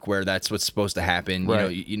York where that's what's supposed to happen. Right.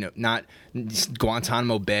 You know, not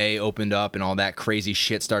Guantanamo Bay opened up and all that crazy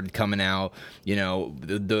shit started coming out. You know,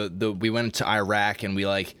 we went to Iraq and we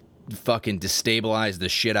like fucking destabilized the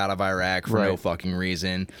shit out of Iraq for no fucking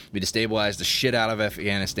reason. We destabilized the shit out of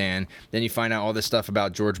Afghanistan. Then you find out all this stuff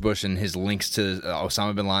about George Bush and his links to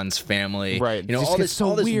Osama bin Laden's family. Right. You know, just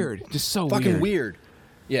all this weird. Just so fucking weird.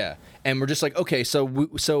 Yeah. And we're just like, okay, so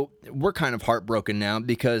we're kind of heartbroken now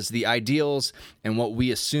because the ideals and what we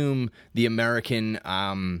assume the American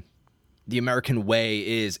way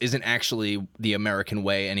isn't actually the American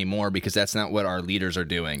way anymore, because that's not what our leaders are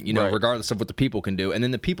doing, you know, regardless of what the people can do. And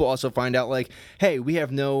then the people also find out like, hey, we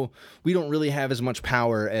don't really have as much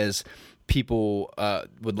power as people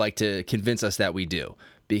would like to convince us that we do,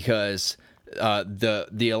 because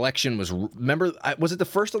the election was it the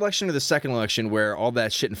first election or the second election where all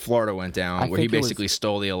that shit in Florida went down, where he basically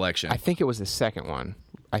stole the election? I think it was the second one.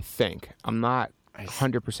 I'm not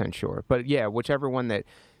 100% sure, but yeah, whichever one that.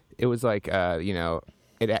 It was like, you know,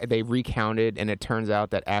 they recounted, and it turns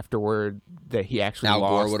out that afterward that he actually Al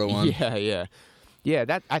lost. Gore would have won. Yeah.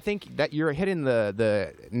 That I think that you're hitting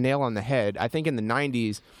the nail on the head. I think in the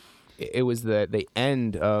 90s, it was the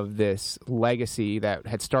end of this legacy that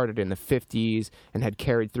had started in the 50s and had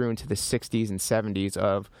carried through into the 60s and 70s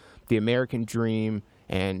of the American dream.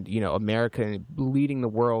 And, you know, America leading the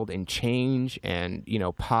world in change and, you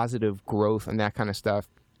know, positive growth and that kind of stuff.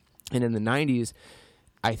 And in the 90s,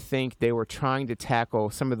 I think they were trying to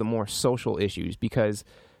tackle some of the more social issues because,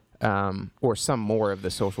 or some more of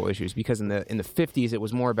the social issues, because in the 50s it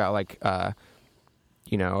was more about like,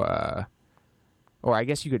 you know, or I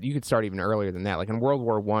guess you could start even earlier than that. Like in World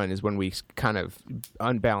War I is when we kind of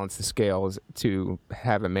unbalanced the scales to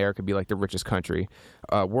have America be like the richest country.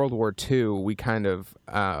 World War II, we kind of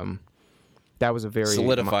that was a very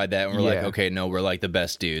solidified that, and we're like, okay, no, we're like the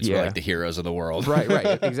best dudes. We're like the heroes of the world.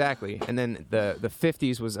 Right, exactly. And then the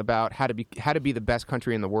 50s was about how to be the best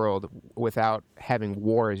country in the world without having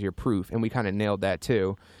war as your proof, and we kind of nailed that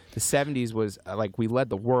too. The 70s was like we led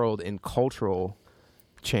the world in cultural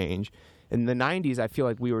change. In the 90s, I feel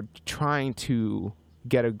like we were trying to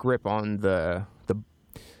get a grip on the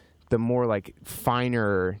more like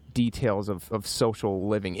finer details of social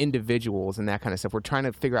living, individuals and that kind of stuff. We're trying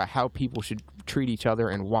to figure out how people should treat each other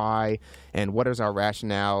and why, and what is our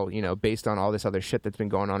rationale, you know, based on all this other shit that's been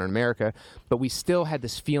going on in America. But we still had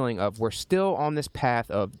this feeling of we're still on this path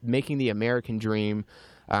of making the American dream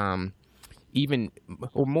even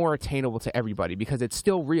or more attainable to everybody, because it's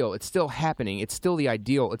still real, it's still happening, it's still the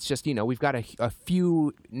ideal. It's just, you know, we've got a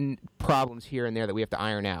few problems here and there that we have to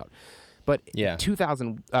iron out. But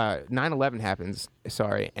 9/11 happens,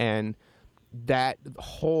 and that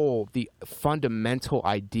the fundamental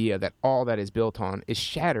idea that all that is built on is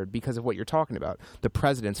shattered because of what you're talking about. The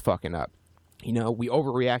president's fucking up. You know, we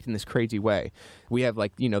overreact in this crazy way. We have,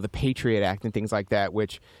 like, you know, the Patriot Act and things like that,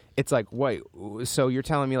 which it's like, wait, so you're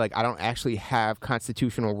telling me, like, I don't actually have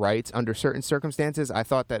constitutional rights under certain circumstances? I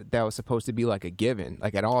thought that was supposed to be, like, a given,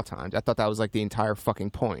 like, at all times. I thought that was, like, the entire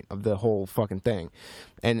fucking point of the whole fucking thing.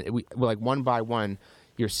 And, like, one by one,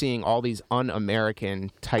 you're seeing all these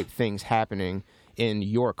un-American type things happening in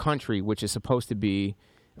your country, which is supposed to be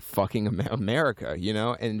fucking America, you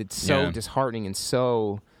know? And it's so disheartening and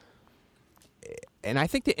so... And I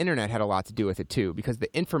think the internet had a lot to do with it too, because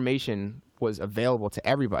the information was available to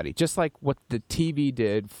everybody, just like what the TV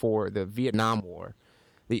did for the Vietnam War,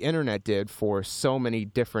 the internet did for so many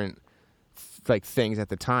different like things at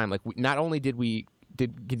the time. Like not only did we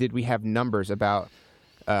have numbers about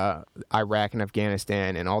Iraq and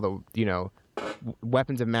Afghanistan and all the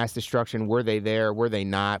weapons of mass destruction, were they there, were they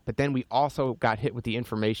not? But then we also got hit with the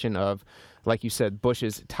information of, like you said,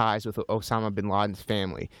 Bush's ties with Osama bin Laden's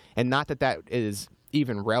family. And not that is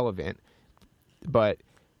even relevant, but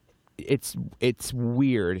it's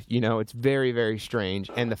weird, it's very, very strange.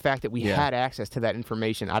 And the fact that we had access to that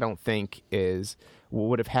information, I don't think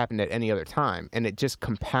would have happened at any other time. And it just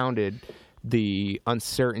compounded the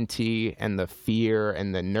uncertainty and the fear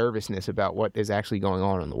and the nervousness about what is actually going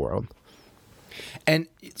on in the world. And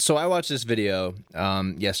so I watched this video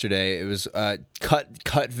yesterday. It was a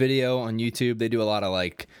cut video on YouTube. They do a lot of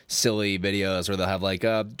like silly videos where they'll have like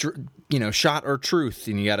shot or truth,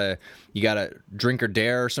 and you gotta drink or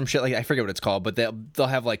dare or some shit like I forget what it's called, but they'll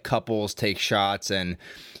have like couples take shots, and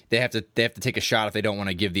they have to take a shot if they don't want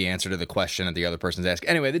to give the answer to the question that the other person's asking.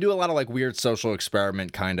 Anyway, they do a lot of like weird social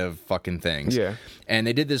experiment kind of fucking things. Yeah. And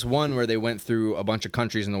they did this one where they went through a bunch of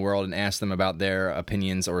countries in the world and asked them about their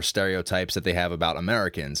opinions or stereotypes that they have about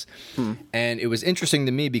Americans. And it was interesting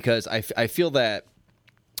to me because I feel that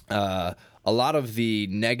a lot of the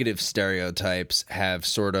negative stereotypes have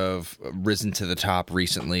sort of risen to the top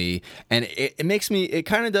recently, and it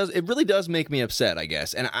really does make me upset, I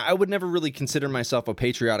guess. And I would never really consider myself a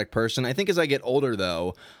patriotic person. I think as I get older,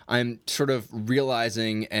 though, I'm sort of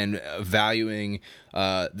realizing and valuing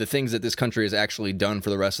the things that this country has actually done for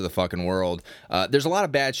the rest of the fucking world. There's a lot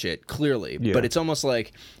of bad shit, clearly, but it's almost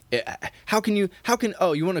like, you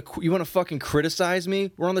want to fucking criticize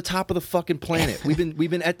me? We're on the top of the fucking planet. We've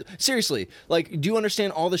been seriously, like, do you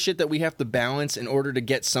understand all the shit that we have to balance in order to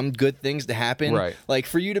get some good things to happen? Right. Like,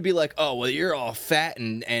 for you to be like, oh, well, you're all fat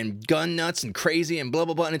and gun nuts and crazy and blah,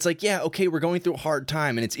 blah, blah. And it's like, yeah, okay, we're going through a hard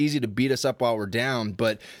time and it's easy to beat us up while we're down.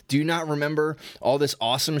 But do you not remember all this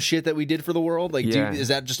awesome shit that we did for the world? Like, is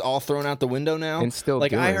that just all thrown out the window now? And still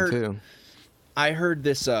like, too. I heard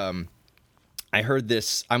this.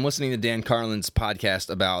 I'm listening to Dan Carlin's podcast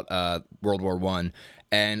about World War I,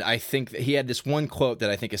 and I think that he had this one quote that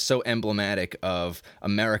I think is so emblematic of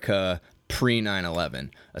America pre 9/11,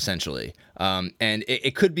 essentially. And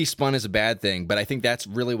it could be spun as a bad thing, but I think that's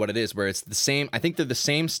really what it is, where it's the same. I think they're the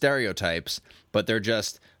same stereotypes, but they're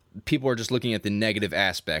just, people are just looking at the negative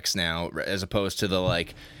aspects now, as opposed to the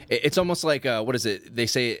like. It's almost like what is it? They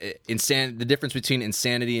say the difference between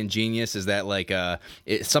insanity and genius is that like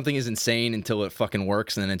something is insane until it fucking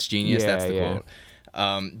works, and then it's genius. That's the quote.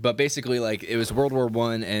 But basically, like, it was World War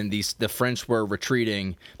I, and the French were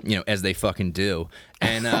retreating, as they fucking do.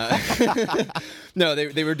 And no,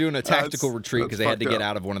 they were doing a tactical retreat because they had to get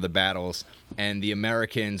out of one of the battles, and the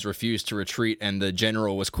Americans refused to retreat. And the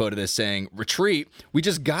general was quoted as saying, "Retreat? We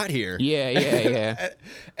just got here." Yeah.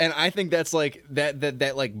 And I think that's like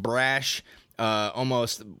that like brash.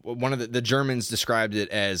 Almost one of the Germans described it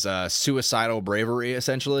as suicidal bravery,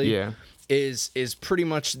 essentially. Yeah. Is pretty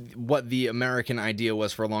much what the American idea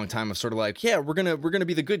was for a long time, of sort of like, yeah, we're gonna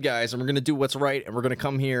be the good guys, and we're gonna do what's right, and we're gonna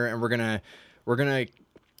come here, and we're gonna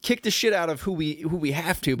kick the shit out of who we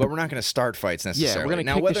have to, but we're not gonna start fights necessarily. Yeah, we're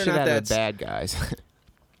gonna kick the shit out of the bad guys.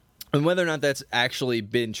 And whether or not that's actually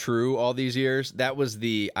been true all these years, that was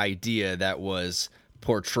the idea that was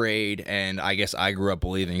portrayed, and I guess I grew up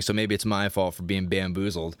believing. So maybe it's my fault for being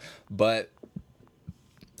bamboozled, but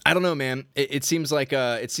I don't know, man. It seems like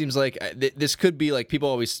this could be like, people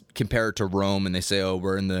always compare it to Rome, and they say, "Oh,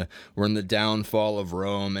 we're in the downfall of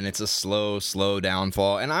Rome, and it's a slow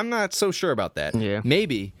downfall." And I'm not so sure about that. Yeah,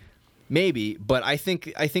 maybe, but I think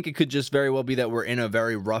it could just very well be that we're in a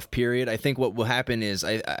very rough period. I think what will happen is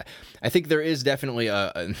I think there is definitely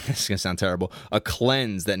this is gonna sound terrible, a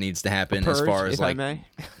cleanse that needs to happen, purge, as far as if like, I may.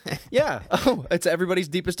 Yeah. Oh, it's everybody's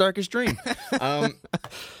deepest, darkest dream.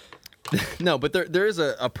 No, but there is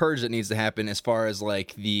a purge that needs to happen, as far as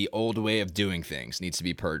like the old way of doing things needs to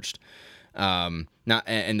be purged. And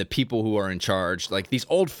the people who are in charge, like these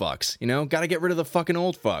old fucks, got to get rid of the fucking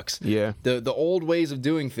old fucks. Yeah. The old ways of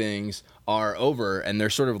doing things are over, and they're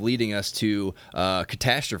sort of leading us to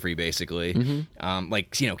catastrophe, basically. Mm-hmm.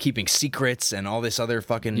 Like, keeping secrets and all this other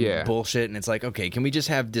fucking bullshit. And it's like, okay, can we just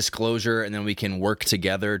have disclosure, and then we can work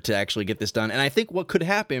together to actually get this done? And I think what could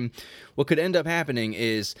end up happening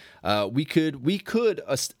is we could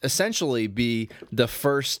essentially be the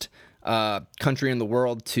first country in the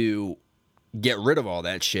world to get rid of all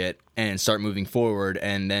that shit and start moving forward,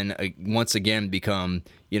 and then once again become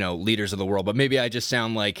leaders of the world. But maybe I just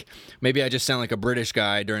sound like a British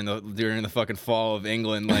guy during the fucking fall of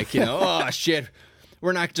England, like, oh shit,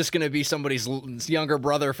 we're not just going to be somebody's younger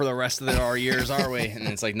brother for the rest of our years, are we? And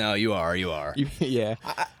it's like, no, you are. Yeah.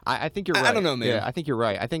 I think you're right. I don't know, man. Yeah, I think you're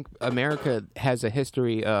right. I think America has a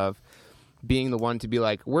history of being the one to be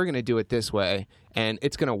like, we're going to do it this way, and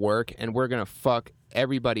it's going to work, and we're going to fuck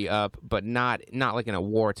everybody up, but not like in a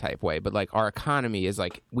war type way. But like our economy is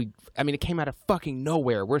like it came out of fucking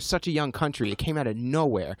nowhere. We're such a young country. It came out of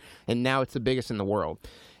nowhere, and now it's the biggest in the world.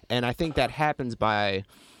 And I think that happens by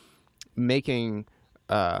making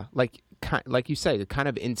like you say, the kind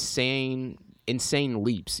of insane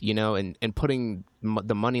leaps, and putting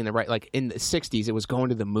the money in the right. Like in the 60s, it was going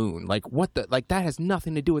to the moon. Like what the like that has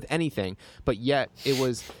nothing to do with anything, but yet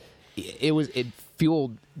it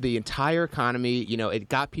fueled the entire economy. It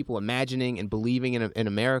got people imagining and believing in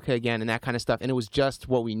America again and that kind of stuff. And it was just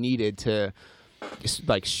what we needed to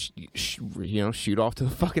like shoot off to the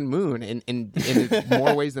fucking moon in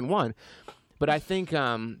more ways than one. But I think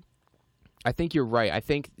you're right. I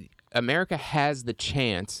think America has the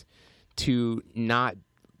chance to not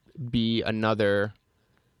be another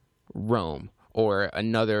Rome or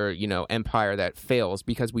another, empire that fails,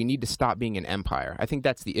 because we need to stop being an empire. I think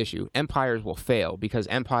that's the issue. Empires will fail because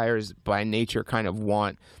empires by nature kind of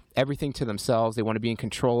want everything to themselves. They want to be in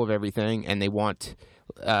control of everything, and they want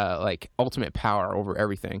like ultimate power over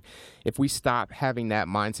everything. If we stop having that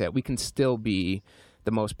mindset, we can still be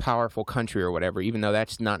the most powerful country or whatever, even though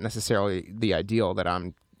that's not necessarily the ideal that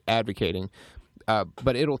I'm advocating.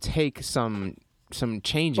 But it'll take some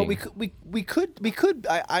changing. But we could.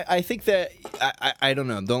 I think that I don't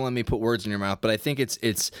know. Don't let me put words in your mouth. But I think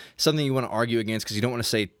it's something you want to argue against, because you don't want to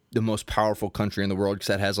say the most powerful country in the world, because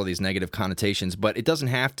that has all these negative connotations. But it doesn't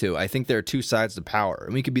have to. I think there are two sides to power,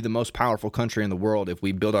 and we could be the most powerful country in the world if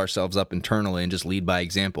we build ourselves up internally and just lead by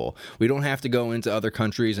example. We don't have to go into other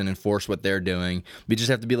countries and enforce what they're doing. We just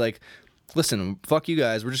have to be like, listen, fuck you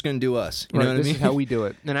guys. We're just going to do us. You know what I mean? This is how we do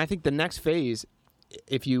it. And I think the next phase,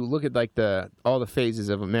 if you look at like all the phases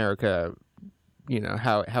of America,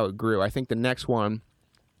 how it grew, I think the next one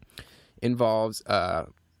involves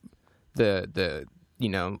the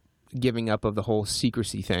giving up of the whole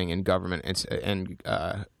secrecy thing in government and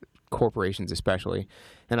corporations especially.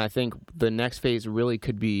 And I think the next phase really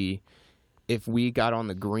could be if we got on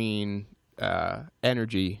the green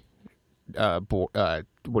energy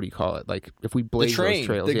what do you call it? Like if we blaze those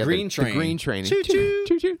trails, the green train, the green train, choo choo,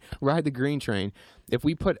 choo choo, ride the green train. If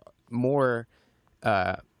we put more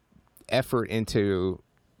effort into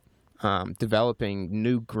developing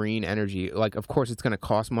new green energy, like of course it's going to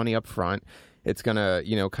cost money up front. It's going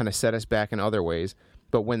to kind of set us back in other ways.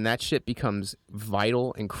 But when that shit becomes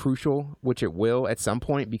vital and crucial, which it will at some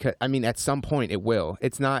point, because at some point it will.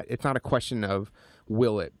 It's not a question of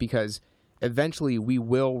will it, because eventually we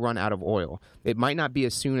will run out of oil. It might not be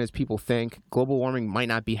as soon as people think. Global warming might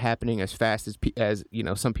not be happening as fast as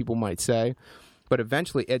some people might say, but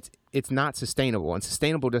eventually it's not sustainable. And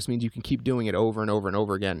sustainable just means you can keep doing it over and over and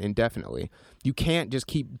over again indefinitely. You can't just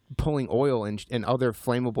keep pulling oil and other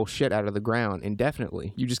flammable shit out of the ground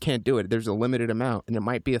indefinitely. You just can't do it. There's a limited amount, and it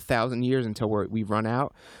might be 1,000 years until we run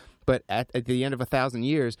out. But at the end of 1,000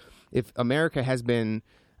 years, if America has been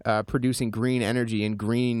producing green energy and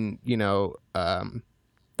green,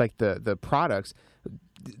 like the products,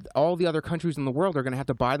 all the other countries in the world are going to have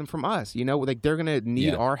to buy them from us. Like they're going to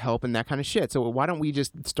need our help and that kind of shit. So why don't we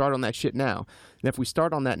just start on that shit now? And if we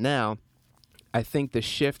start on that now, I think the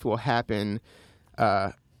shift will happen.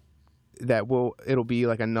 It'll be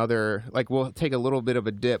like another, like we'll take a little bit of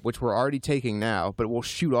a dip, which we're already taking now, but we'll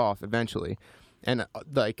shoot off eventually. And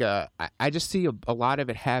I just see a lot of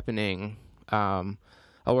it happening.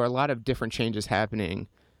 Or a lot of different changes happening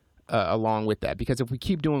along with that. Because if we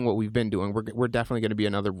keep doing what we've been doing, we're definitely going to be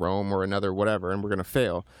another Rome or another whatever, and we're going to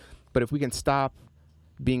fail. But if we can stop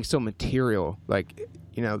being so material,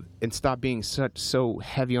 and stop being so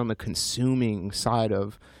heavy on the consuming side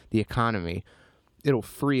of the economy, it'll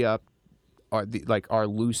free up our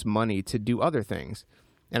loose money to do other things.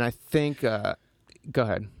 And I think, go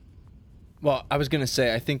ahead. Well, I was going to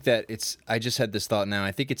say, I think that I just had this thought now.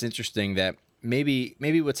 I think it's interesting that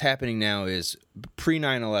maybe what's happening now is pre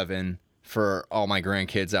 9/11 for all my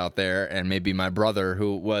grandkids out there, and maybe my brother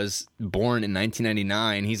who was born in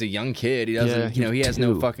 1999. He's a young kid. He doesn't, he has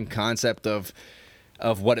no fucking concept of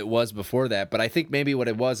what it was before that. But I think maybe what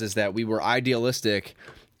it was is that we were idealistic,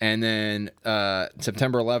 and then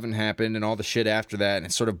September 11 happened and all the shit after that, and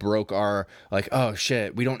it sort of broke our, like, oh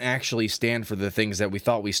shit, we don't actually stand for the things that we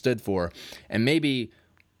thought we stood for. And maybe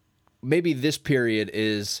this period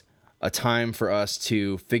is a time for us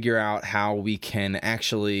to figure out how we can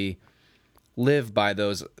actually live by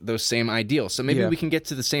those same ideals. So maybe we can get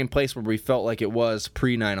to the same place where we felt like it was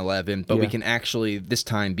pre 9/11, but we can actually this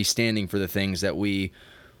time be standing for the things that we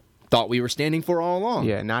thought we were standing for all along.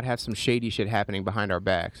 Yeah, not have some shady shit happening behind our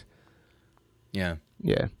backs. Yeah.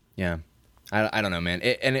 Yeah. Yeah. I don't know, man.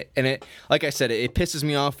 It like I said, it pisses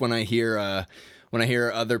me off when I hear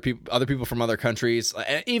other people from other countries.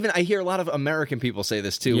 Even I hear a lot of American people say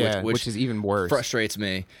this too, which is even worse. Frustrates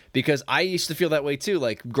me because I used to feel that way too.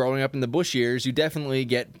 Like growing up in the Bush years, you definitely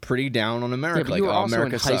get pretty down on America. Yeah, but like, you were also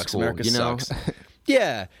America in high sucks. school, America you know? sucks.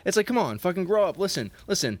 Yeah, it's like, come on, fucking grow up. Listen.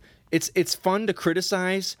 It's fun to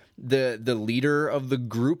criticize the leader of the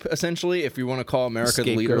group, essentially, if you want to call America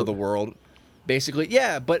the leader of the world. Basically,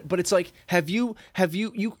 yeah, but it's like, you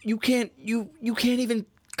can't even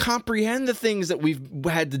comprehend the things that we've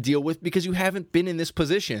had to deal with because you haven't been in this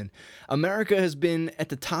position. America has been at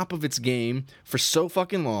the top of its game for so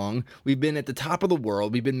fucking long. We've been at the top of the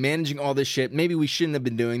world. We've been managing all this shit. Maybe we shouldn't have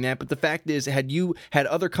been doing that, but the fact is, had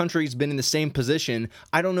other countries been in the same position,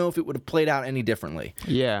 I don't know if it would have played out any differently.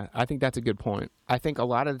 Yeah, I think that's a good point. I think a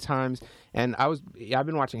lot of the times, and I've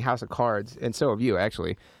been watching House of Cards, and so have you,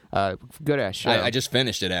 actually. Good ass show. I just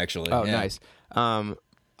finished it, actually. Oh, yeah. Nice.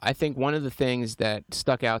 I think one of the things that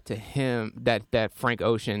stuck out to him that Frank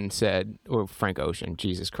Ocean said, or Frank Ocean,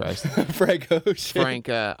 Jesus Christ, Frank Ocean, Frank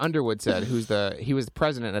Underwood said, he was the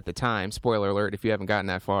president at the time. Spoiler alert, if you haven't gotten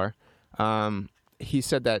that far. He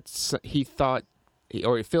said that he thought,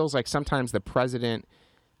 or it feels like sometimes the president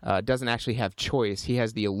doesn't actually have choice. He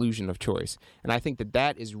has the illusion of choice, and I think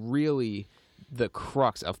that is really the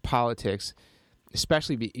crux of politics,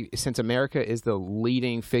 especially since America is the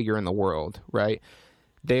leading figure in the world, right?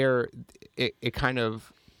 It kind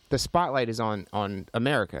of, the spotlight is on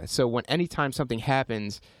America. So anytime something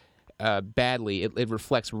happens badly, it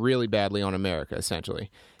reflects really badly on America,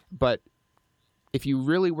 essentially. But if you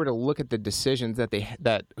really were to look at the decisions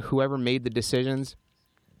that whoever made the decisions,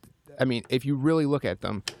 I mean, if you really look at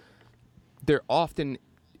them, there often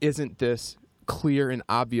isn't this clear and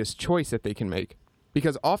obvious choice that they can make.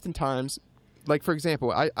 Because oftentimes, like, for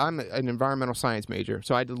example, I'm an environmental science major,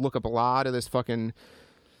 so I had to look up a lot of this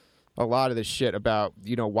shit about,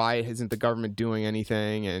 why isn't the government doing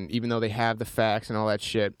anything, and even though they have the facts and all that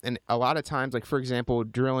shit. And a lot of times, like, for example,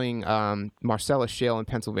 drilling Marcellus Shale in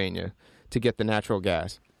Pennsylvania to get the natural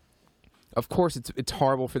gas. Of course, it's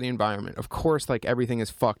horrible for the environment. Of course, like, everything is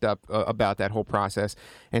fucked up about that whole process,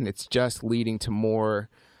 and it's just leading to more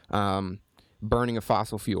burning of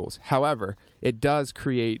fossil fuels. However, it does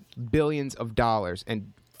create billions of dollars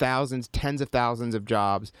and tens of thousands of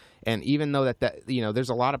jobs. And even though that there's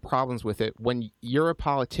a lot of problems with it, when you're a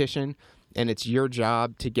politician and it's your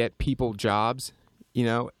job to get people jobs,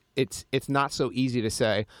 it's not so easy to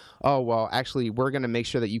say, oh, well, actually, we're going to make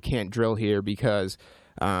sure that you can't drill here because,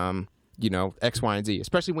 X, Y, and Z.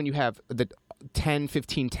 Especially when you have the 10,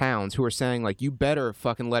 15 towns who are saying, like, you better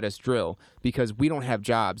fucking let us drill because we don't have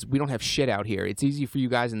jobs. We don't have shit out here. It's easy for you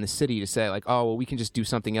guys in the city to say, like, oh, well, we can just do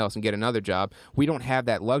something else and get another job. We don't have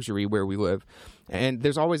that luxury where we live. And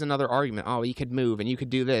there's always another argument. Oh, you could move and you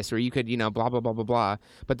could do this or you could, blah, blah, blah, blah, blah.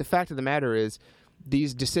 But the fact of the matter is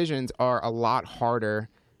these decisions are a lot harder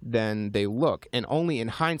than they look. And only in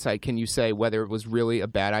hindsight can you say whether it was really a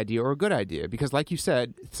bad idea or a good idea. Because like you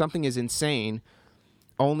said, something is insane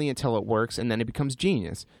only until it works, and then it becomes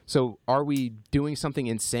genius. So are we doing something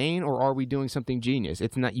insane or are we doing something genius?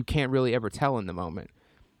 It's not, you can't really ever tell in the moment.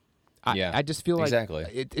 I just feel like exactly.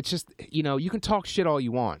 It's just, you can talk shit all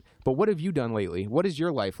you want, but what have you done lately? What is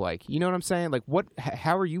your life like? You know what I'm saying? Like,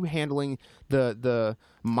 how are you handling the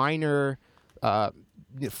minor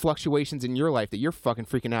fluctuations in your life that you're fucking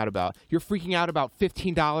freaking out about? You're freaking out about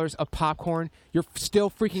 $15 of popcorn. You're still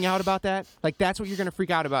freaking out about that? Like, that's what you're going to freak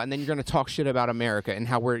out about, and then you're going to talk shit about America and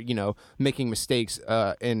how we're, making mistakes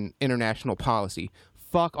in international policy.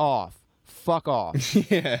 Fuck off. Fuck off.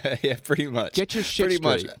 Yeah, pretty much. Get your shit pretty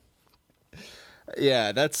straight. Much.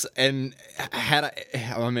 Yeah, it's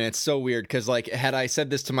so weird because, like, had I said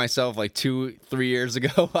this to myself like 2-3 years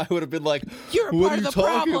ago, I would have been like, "You're a what part are of you the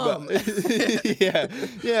talking problem." About?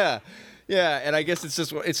 Yeah. And I guess it's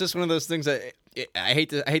just one of those things that I hate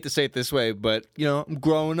to say it this way, but I'm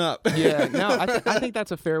growing up. Yeah, no, I think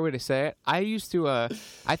that's a fair way to say it. I used to, I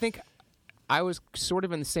think I was sort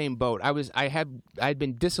of in the same boat. I'd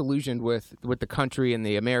been disillusioned with the country and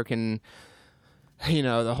the American.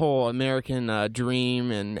 The whole American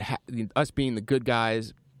dream and us being the good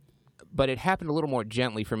guys. But it happened a little more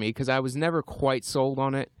gently for me because I was never quite sold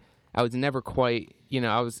on it. I was never quite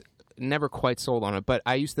sold on it. But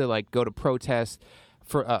I used to, like, go to protest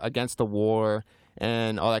against the war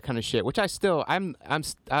and all that kind of shit, which I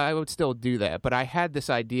would still do that. But I had this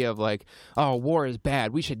idea of like, oh, war is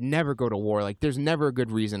bad. We should never go to war. Like, there's never a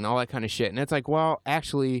good reason, all that kind of shit. And it's like, well,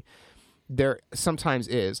 actually, there sometimes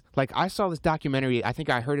is. Like, I saw this documentary, I think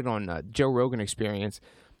I heard it on Joe Rogan Experience,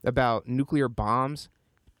 about nuclear bombs.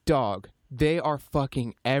 Dog, they are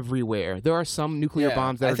fucking everywhere. There are some nuclear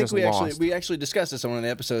bombs that are just lost. We actually discussed this on one of the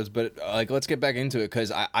episodes, but like, let's get back into it,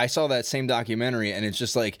 because I saw that same documentary, and it's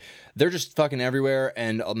just like, they're just fucking everywhere,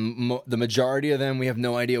 and the majority of them, we have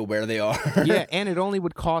no idea where they are. Yeah, and it only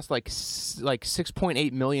would cost like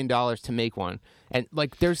 $6.8 million to make one. And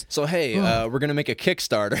like, there's so hey, we're gonna make a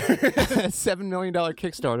Kickstarter, $7 million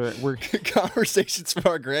Kickstarter. We're Conversations for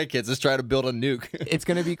Our Grandkids. Let's try to build a nuke. It's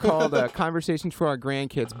gonna be called Conversations for Our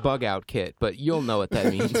Grandkids Bug Out Kit, but you'll know what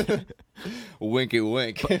that means. Winky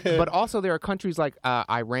wink. But also, there are countries like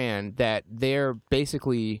Iran that they're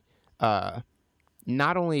basically not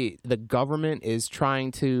only the government is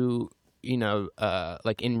trying to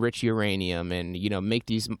like enrich uranium and make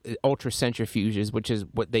these ultra centrifuges, which is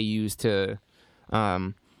what they use to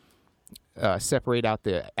separate out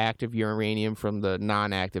the active uranium from the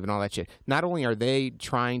non-active and all that shit. Not only are they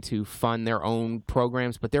trying to fund their own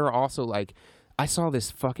programs, but they're also like, I saw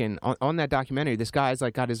this fucking on that documentary, this guy's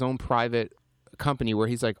like got his own private company where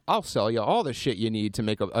he's like, I'll sell you all the shit you need to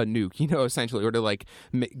make a nuke, essentially, or to like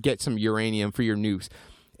get some uranium for your nukes.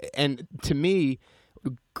 And to me,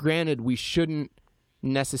 granted, we shouldn't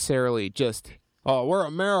necessarily just, oh, we're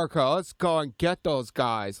America, let's go and get those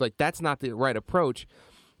guys. Like, that's not the right approach.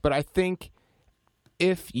 But I think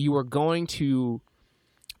if you are going to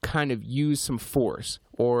kind of use some force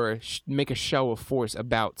or make a show of force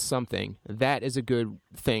about something, that is a good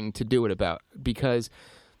thing to do it about. Because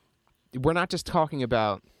we're not just talking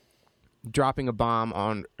about dropping a bomb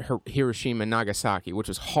on Hiroshima and Nagasaki, which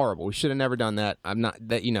was horrible. We should have never done that. I'm not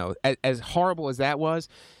that, as horrible as that was,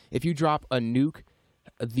 if you drop a nuke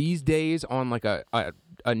these days on like a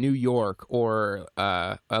New York or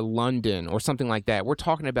a London or something like that, we're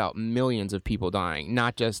talking about millions of people dying,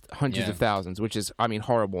 not just hundreds of thousands, which is,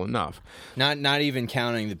 horrible enough. Not even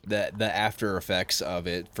counting the after effects of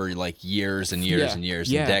it for like years and years and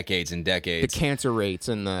years and decades and decades. The cancer rates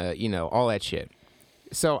and the all that shit.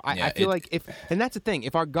 So I feel like and that's the thing,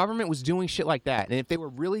 if our government was doing shit like that, and if they were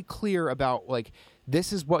really clear about like,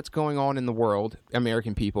 this is what's going on in the world,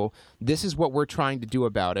 American people, this is what we're trying to do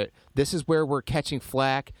about it, this is where we're catching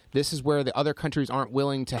flack, this is where the other countries aren't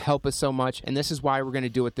willing to help us so much, and this is why we're going to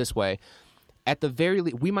do it this way. At the very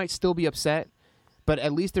least, we might still be upset, but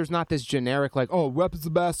at least there's not this generic like, oh, weapons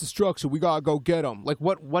of mass destruction, we gotta go get them. Like,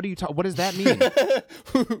 what do you what does that mean?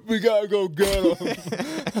 We gotta go get them.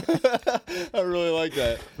 I really like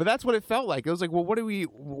that. But that's what it felt like. It was like, well, what do we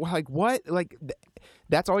like? What like?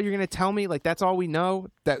 That's all you're gonna tell me? Like, that's all we know?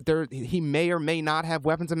 That he may or may not have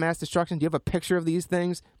weapons of mass destruction? Do you have a picture of these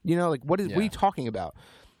things? Like, what are you talking about?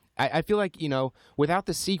 I feel like without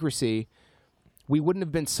the secrecy, we wouldn't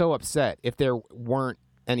have been so upset if there weren't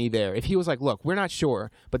any there. If he was like, look, we're not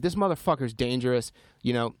sure, but this motherfucker's dangerous,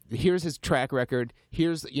 here's his track record,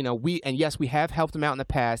 here's, yes, we have helped him out in the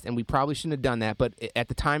past, and we probably shouldn't have done that, but at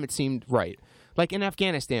the time it seemed right. Like in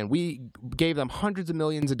Afghanistan, we gave them hundreds of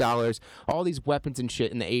millions of dollars, all these weapons and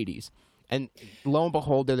shit in the 80s. And lo and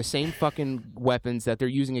behold, they're the same fucking weapons that they're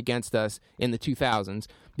using against us in the 2000s,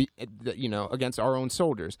 against our own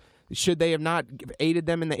soldiers. Should they have not aided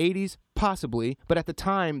them in the 80s? Possibly. But at the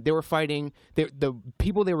time, they were fighting, the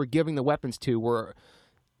people they were giving the weapons to were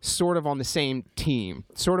sort of on the same team,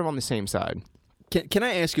 sort of on the same side. Can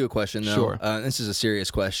I ask you a question, though? Sure. This is a serious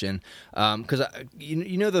question. Because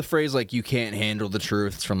you know the phrase, like, you can't handle the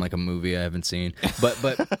truth? It's from, like, a movie I haven't seen. But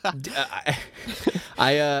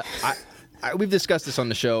we've discussed this on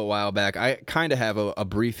the show a while back. I kind of have a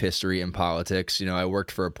brief history in politics. I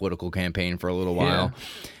worked for a political campaign for a little while.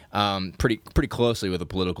 Pretty closely with a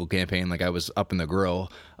political campaign. Like, I was up in the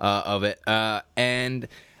grill of it. And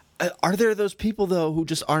are there those people, though, who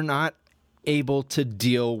just are not able to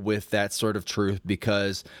deal with that sort of truth?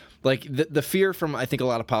 Because, like, the fear from, I think, a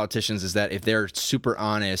lot of politicians is that if they're super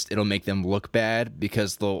honest, it'll make them look bad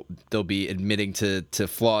because they'll be admitting to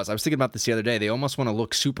flaws. I was thinking about this the other day. They almost want to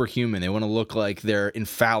look superhuman. They want to look like they're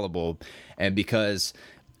infallible. And because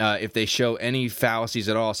if they show any fallacies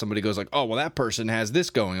at all, somebody goes like, oh, well, that person has this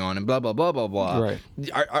going on and blah, blah, blah, blah, blah. Right.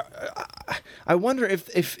 I wonder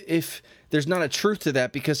if there's not a truth to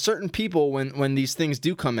that, because certain people, when these things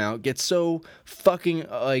do come out, get so fucking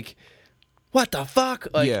like, what the fuck?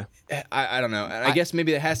 Like, yeah. I don't know. I guess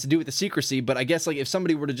maybe that has to do with the secrecy, but I guess, like, if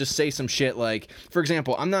somebody were to just say some shit like, for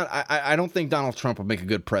example, I don't think Donald Trump would make a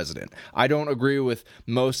good president. I don't agree with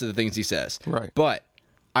most of the things he says. Right. But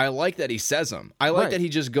I like that he says them. I like Right. that he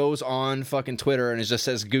just goes on fucking Twitter and it just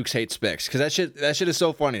says Gooks hate Spicks, because that shit is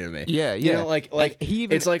so funny to me. Yeah, You yeah. know, like he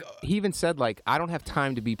even, it's like he even said like, I don't have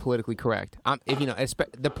time to be politically correct. If you know,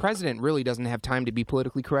 the president really doesn't have time to be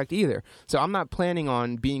politically correct either. So I'm not planning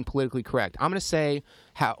on being politically correct. I'm gonna say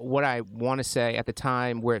what I want to say at the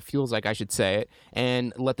time where it feels like I should say it,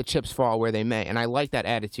 and let the chips fall where they may. And I like that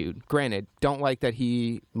attitude. Granted, don't like that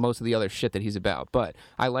most of the other shit that he's about, but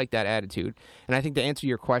I like that attitude. And I think to answer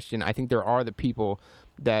your question, I think there are the people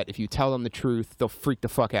that if you tell them the truth, they'll freak the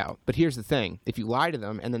fuck out. But here's the thing. If you lie to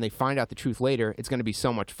them and then they find out the truth later, it's going to be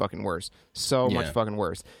so much fucking worse. So much fucking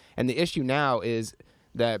worse. And the issue now is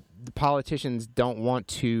that the politicians don't want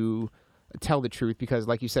to tell the truth because,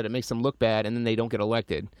 like you said, it makes them look bad and then they don't get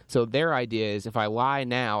elected. So their idea is if I lie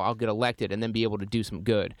now, I'll get elected and then be able to do some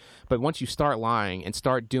good. But once you start lying and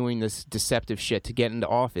start doing this deceptive shit to get into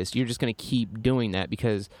office, you're just going to keep doing that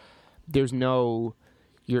because there's no...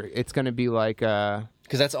 it's going to be like... because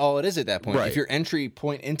that's all it is at that point. Right. If your entry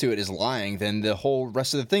point into it is lying, then the whole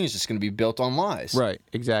rest of the thing is just going to be built on lies. Right,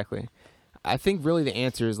 exactly. I think really the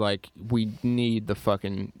answer is like we need the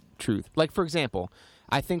fucking truth. Like, for example,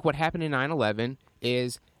 I think what happened in 9/11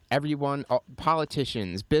 is everyone,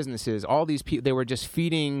 politicians, businesses, all these people, they were just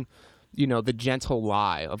feeding, you know, the gentle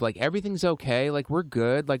lie of like everything's okay, like we're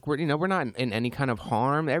good, like we're not in any kind of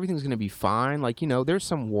harm, everything's gonna be fine. Like, you know, there's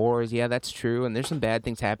some wars, yeah, that's true, and there's some bad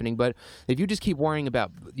things happening, but if you just keep worrying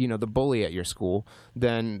about, you know, the bully at your school,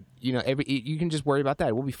 then you know you can just worry about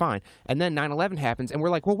that. We'll be fine. And then 9/11 happens, and we're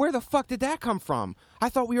like, well, where the fuck did that come from? I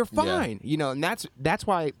thought we were fine, you know, and that's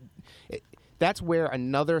why. That's where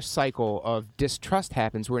another cycle of distrust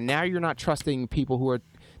happens, where now you're not trusting people who are,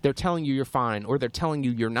 they're telling you you're fine or they're telling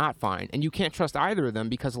you you're not fine. And you can't trust either of them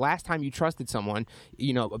because last time you trusted someone,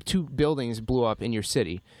 you know, 2 buildings blew up in your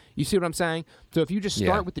city. You see what I'm saying? So if you just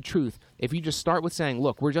start with the truth, if you just start with saying,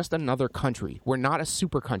 look, we're just another country. We're not a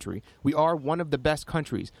super country. We are one of the best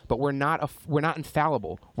countries, but we're not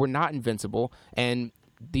infallible. We're not invincible. And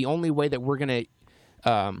the only way that we're going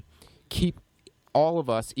to keep all of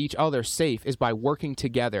us, each other, safe is by working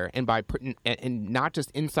together and by putting, and not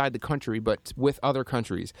just inside the country, but with other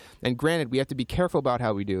countries. And granted, we have to be careful about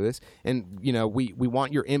how we do this. And, you know, we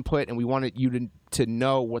want your input and we want you to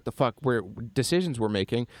know what the fuck decisions we're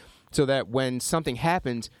making so that when something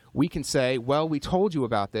happens, we can say, well, we told you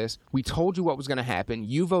about this. We told you what was going to happen.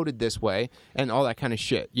 You voted this way and all that kind of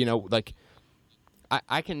shit. You know, like,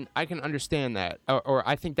 I can understand that. Or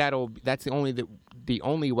I think that's the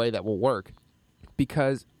only way that will work.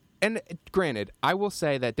 Because, and granted, I will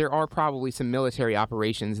say that there are probably some military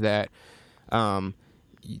operations that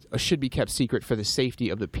should be kept secret for the safety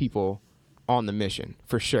of the people on the mission,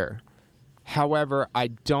 for sure. However, I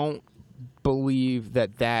don't believe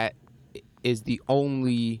that is the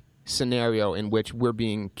only scenario in which we're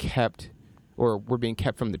being kept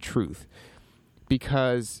from the truth,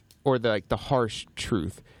 because, or the harsh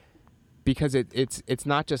truth, because it's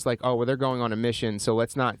not just like, oh, well, they're going on a mission, so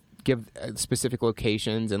let's not give specific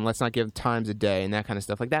locations and let's not give times of day and that kind of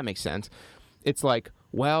stuff. Like, that makes sense. It's like,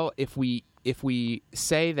 well, if we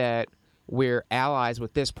say that we're allies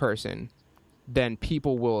with this person, then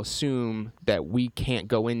people will assume that we can't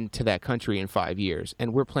go into that country in 5 years,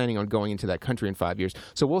 and we're planning on going into that country in 5 years.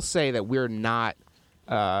 So we'll say that we're not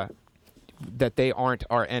that they aren't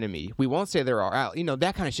our enemy. We won't say they're our ally. You know,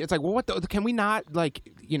 that kind of shit. It's like, well, can we not, like,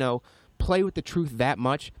 you know, play with the truth that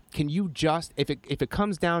much? Can you just, if it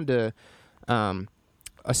comes down to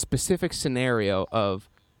a specific scenario of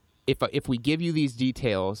if we give you these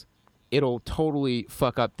details, it'll totally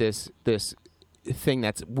fuck up this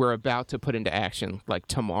thing we're about to put into action like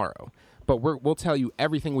tomorrow. But we'll tell you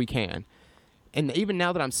everything we can. And even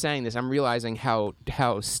now that I'm saying this, I'm realizing how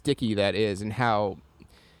sticky that is, and how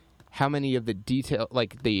many of the detail,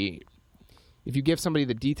 like if you give somebody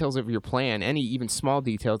the details of your plan, any even small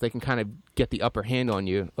details, they can kind of get the upper hand on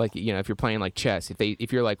you. Like, you know, if you're playing like chess,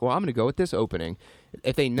 if you're like, well, I'm going to go with this opening,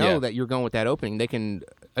 if they know that you're going with that opening, they can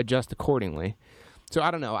adjust accordingly. So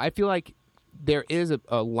I don't know. I feel like there is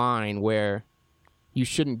a line where you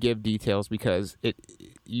shouldn't give details because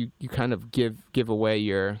you kind of give away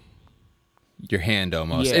your hand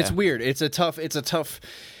almost. Yeah. It's weird. It's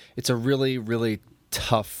a really, really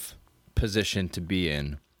tough position to be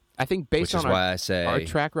in. I think based on why I say our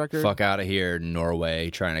track record, fuck out of here,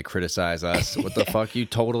 Norway, trying to criticize us. What the fuck? You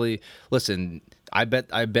totally listen. I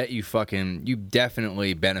bet you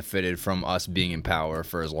definitely benefited from us being in power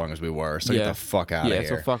for as long as we were. So get the fuck out of here. Yeah,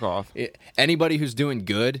 so fuck off. Anybody who's doing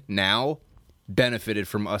good now, benefited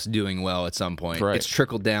from us doing well at some point. Right. It's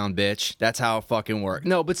trickled down, bitch. That's how it fucking works.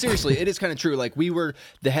 No, but seriously, it is kind of true. Like, we were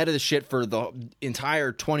the head of the shit for the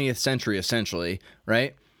entire 20th century, essentially,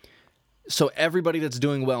 right? So everybody that's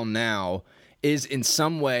doing well now is in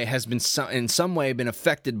some way been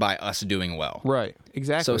affected by us doing well. Right.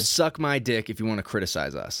 Exactly. So suck my dick if you want to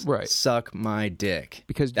criticize us. Right. Suck my dick.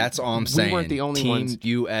 Because that's all I'm saying. We weren't the only Team ones.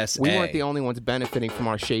 USA. We weren't the only ones benefiting from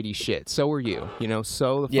our shady shit. So were you. You know.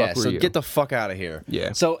 So the fuck were you. Get the fuck out of here.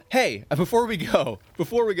 Yeah. So hey, before we go,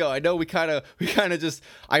 I know we kind of just.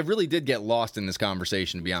 I really did get lost in this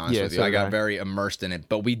conversation, to be honest with you. So I got very immersed in it.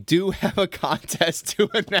 But we do have a contest to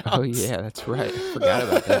announce. Oh yeah, that's right. Forgot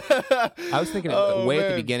about that. I was thinking at the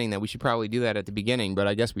man. beginning that we should probably do that at the beginning, but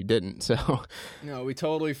I guess we didn't. So No, we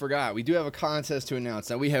totally forgot. We do have a contest to announce.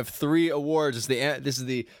 Now we have 3 awards. This is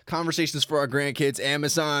the Conversations for Our Grandkids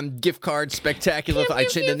Amazon gift card spectacular.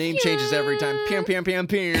 The name changes every time. Pam pam pam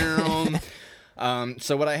pam.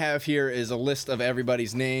 So what I have here is a list of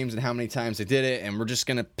everybody's names and how many times they did it, and we're just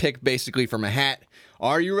gonna pick basically from a hat.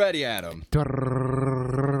 Are you ready, Adam?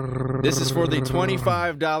 This is for the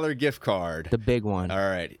 $25 gift card. the big one. All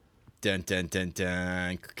right. Dun dun dun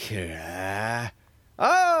dun.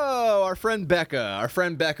 Oh, our friend Becca.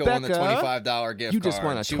 Won the $25 gift card. You just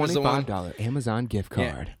won a She was the one- $25 Amazon gift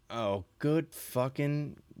Yeah. card. Oh, good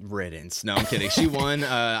fucking riddance. No, I'm kidding. She won.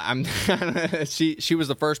 She was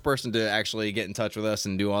the first person to actually get in touch with us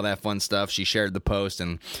and do all that fun stuff. She shared the post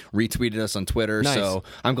and retweeted us on Twitter. Nice. So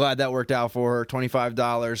I'm glad that worked out for her.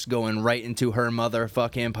 $25 going right into her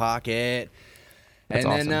motherfucking pocket. That's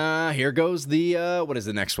and awesome. then here goes the what is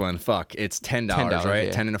the next one? Fuck, it's $10, right?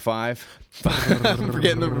 yeah. 10 and a 5. I'm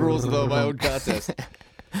forgetting the rules of my own contest.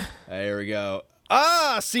 Here we go.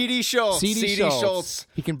 CD Schultz. CD Schultz.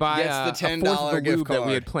 He can buy gets the a fourth of $10 the gift lube that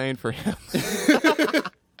we had card. planned for him.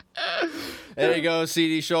 There you go,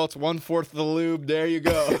 CD Schultz. 1/4 of the lube. There you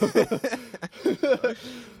go.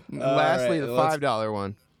 Lastly, right, the let's- $5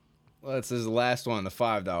 one. This is the last one, the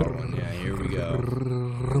 $5 one. Yeah, here we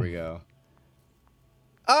go.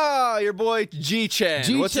 Your boy G Chen.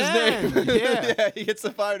 G What's Chen. his name? Yeah. He gets the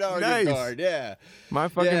 $5 Nice. gift card. Yeah. My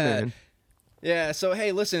fucking man. Yeah, so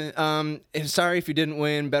hey, listen, sorry if you didn't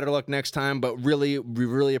win. Better luck next time, but we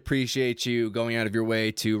really appreciate you going out of your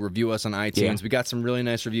way to review us on iTunes. Yeah. We got some really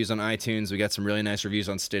nice reviews on iTunes. We got some really nice reviews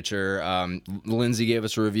on Stitcher. Lindsay gave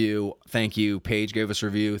us a review. Thank you. Paige gave us a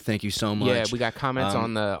review. Thank you so much. Yeah, we got comments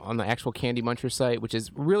on the actual Candy Muncher site, which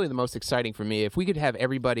is really the most exciting for me. If we could have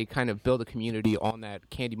everybody kind of build a community on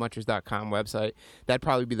that candymunchers.com website, that'd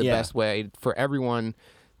probably be the best way for everyone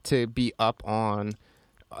to be up on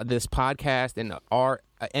this podcast and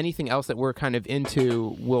anything else that we're kind of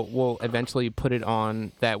into. We'll eventually put it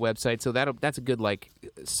on that website, so that's a good like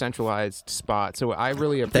centralized spot. So I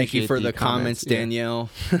really appreciate. Thank you for the comments, Yeah. Danielle.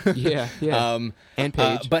 Yeah. And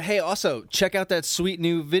Paige. But hey, also check out that sweet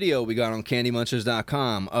new video we got on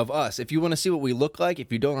CandyMunchers.com of us. If you want to see what we look like,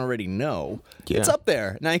 if you don't already know, it's up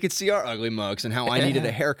there. Now you can see our ugly mugs and how I needed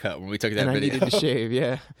a haircut when we took that and video. I needed to shave.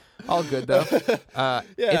 Yeah, all good though. It's a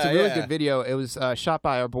really yeah. good video. It was shot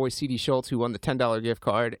by our boy CD Schultz, who won the $10 gift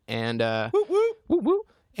card, and Whoop, whoop. woo woo,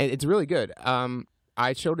 and it's really good.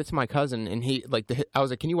 I showed it to my cousin, and he I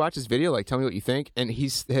was like, "Can you watch this video? Like, tell me what you think." And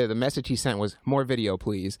the message he sent was, "More video,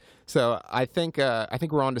 please." So I think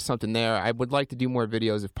we're on to something there. I would like to do more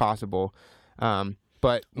videos if possible, but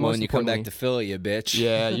most When you come back importantly- to Philly, you bitch.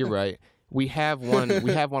 yeah, you're right. We have one.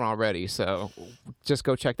 We have one already. So just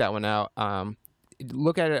go check that one out.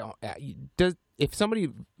 Look at it. If somebody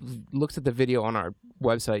looks at the video on our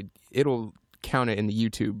website, it'll count it in the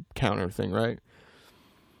YouTube counter thing, right?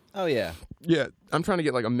 Oh yeah. Yeah, I'm trying to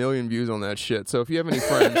get like 1 million views on that shit. So if you have any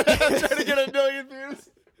friends, Trying to get 1 million views.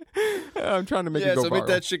 I'm trying to make Yeah, it go so viral. make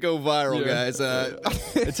that shit go viral, Yeah. guys.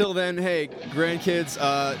 Until then, hey, grandkids,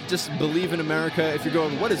 just believe in America. If you're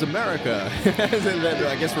going, what is America?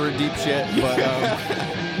 I guess we're in deep shit, but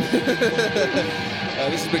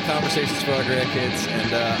this has been Conversations for Our Grandkids,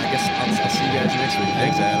 and I guess I'll see you guys next week.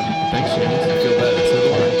 Thanks, Adam. Thanks, James. Feel better. So do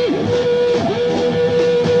I.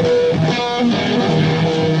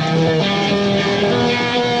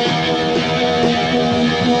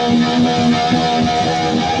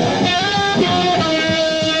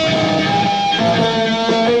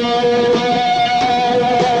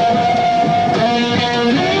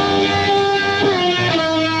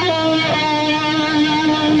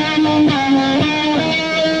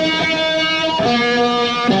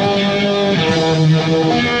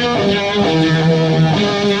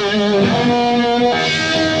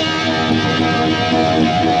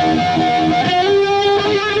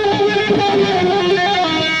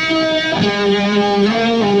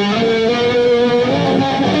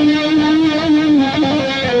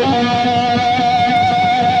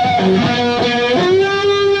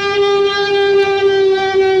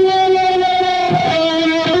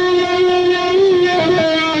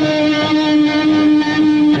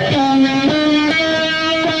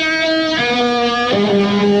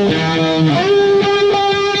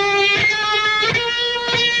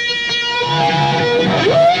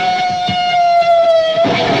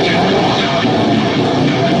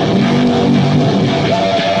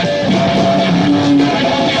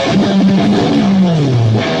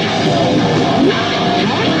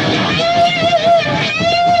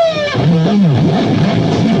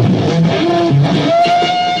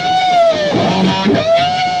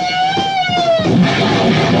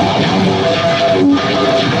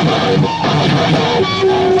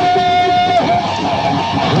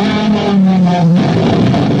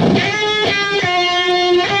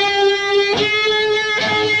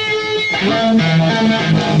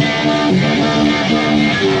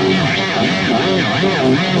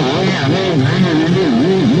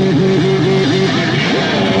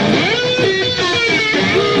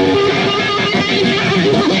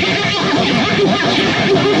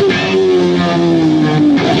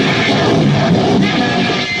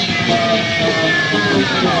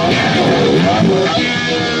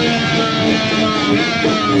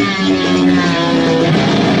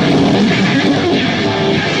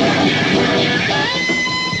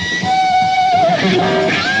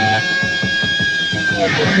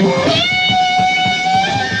 Yeah.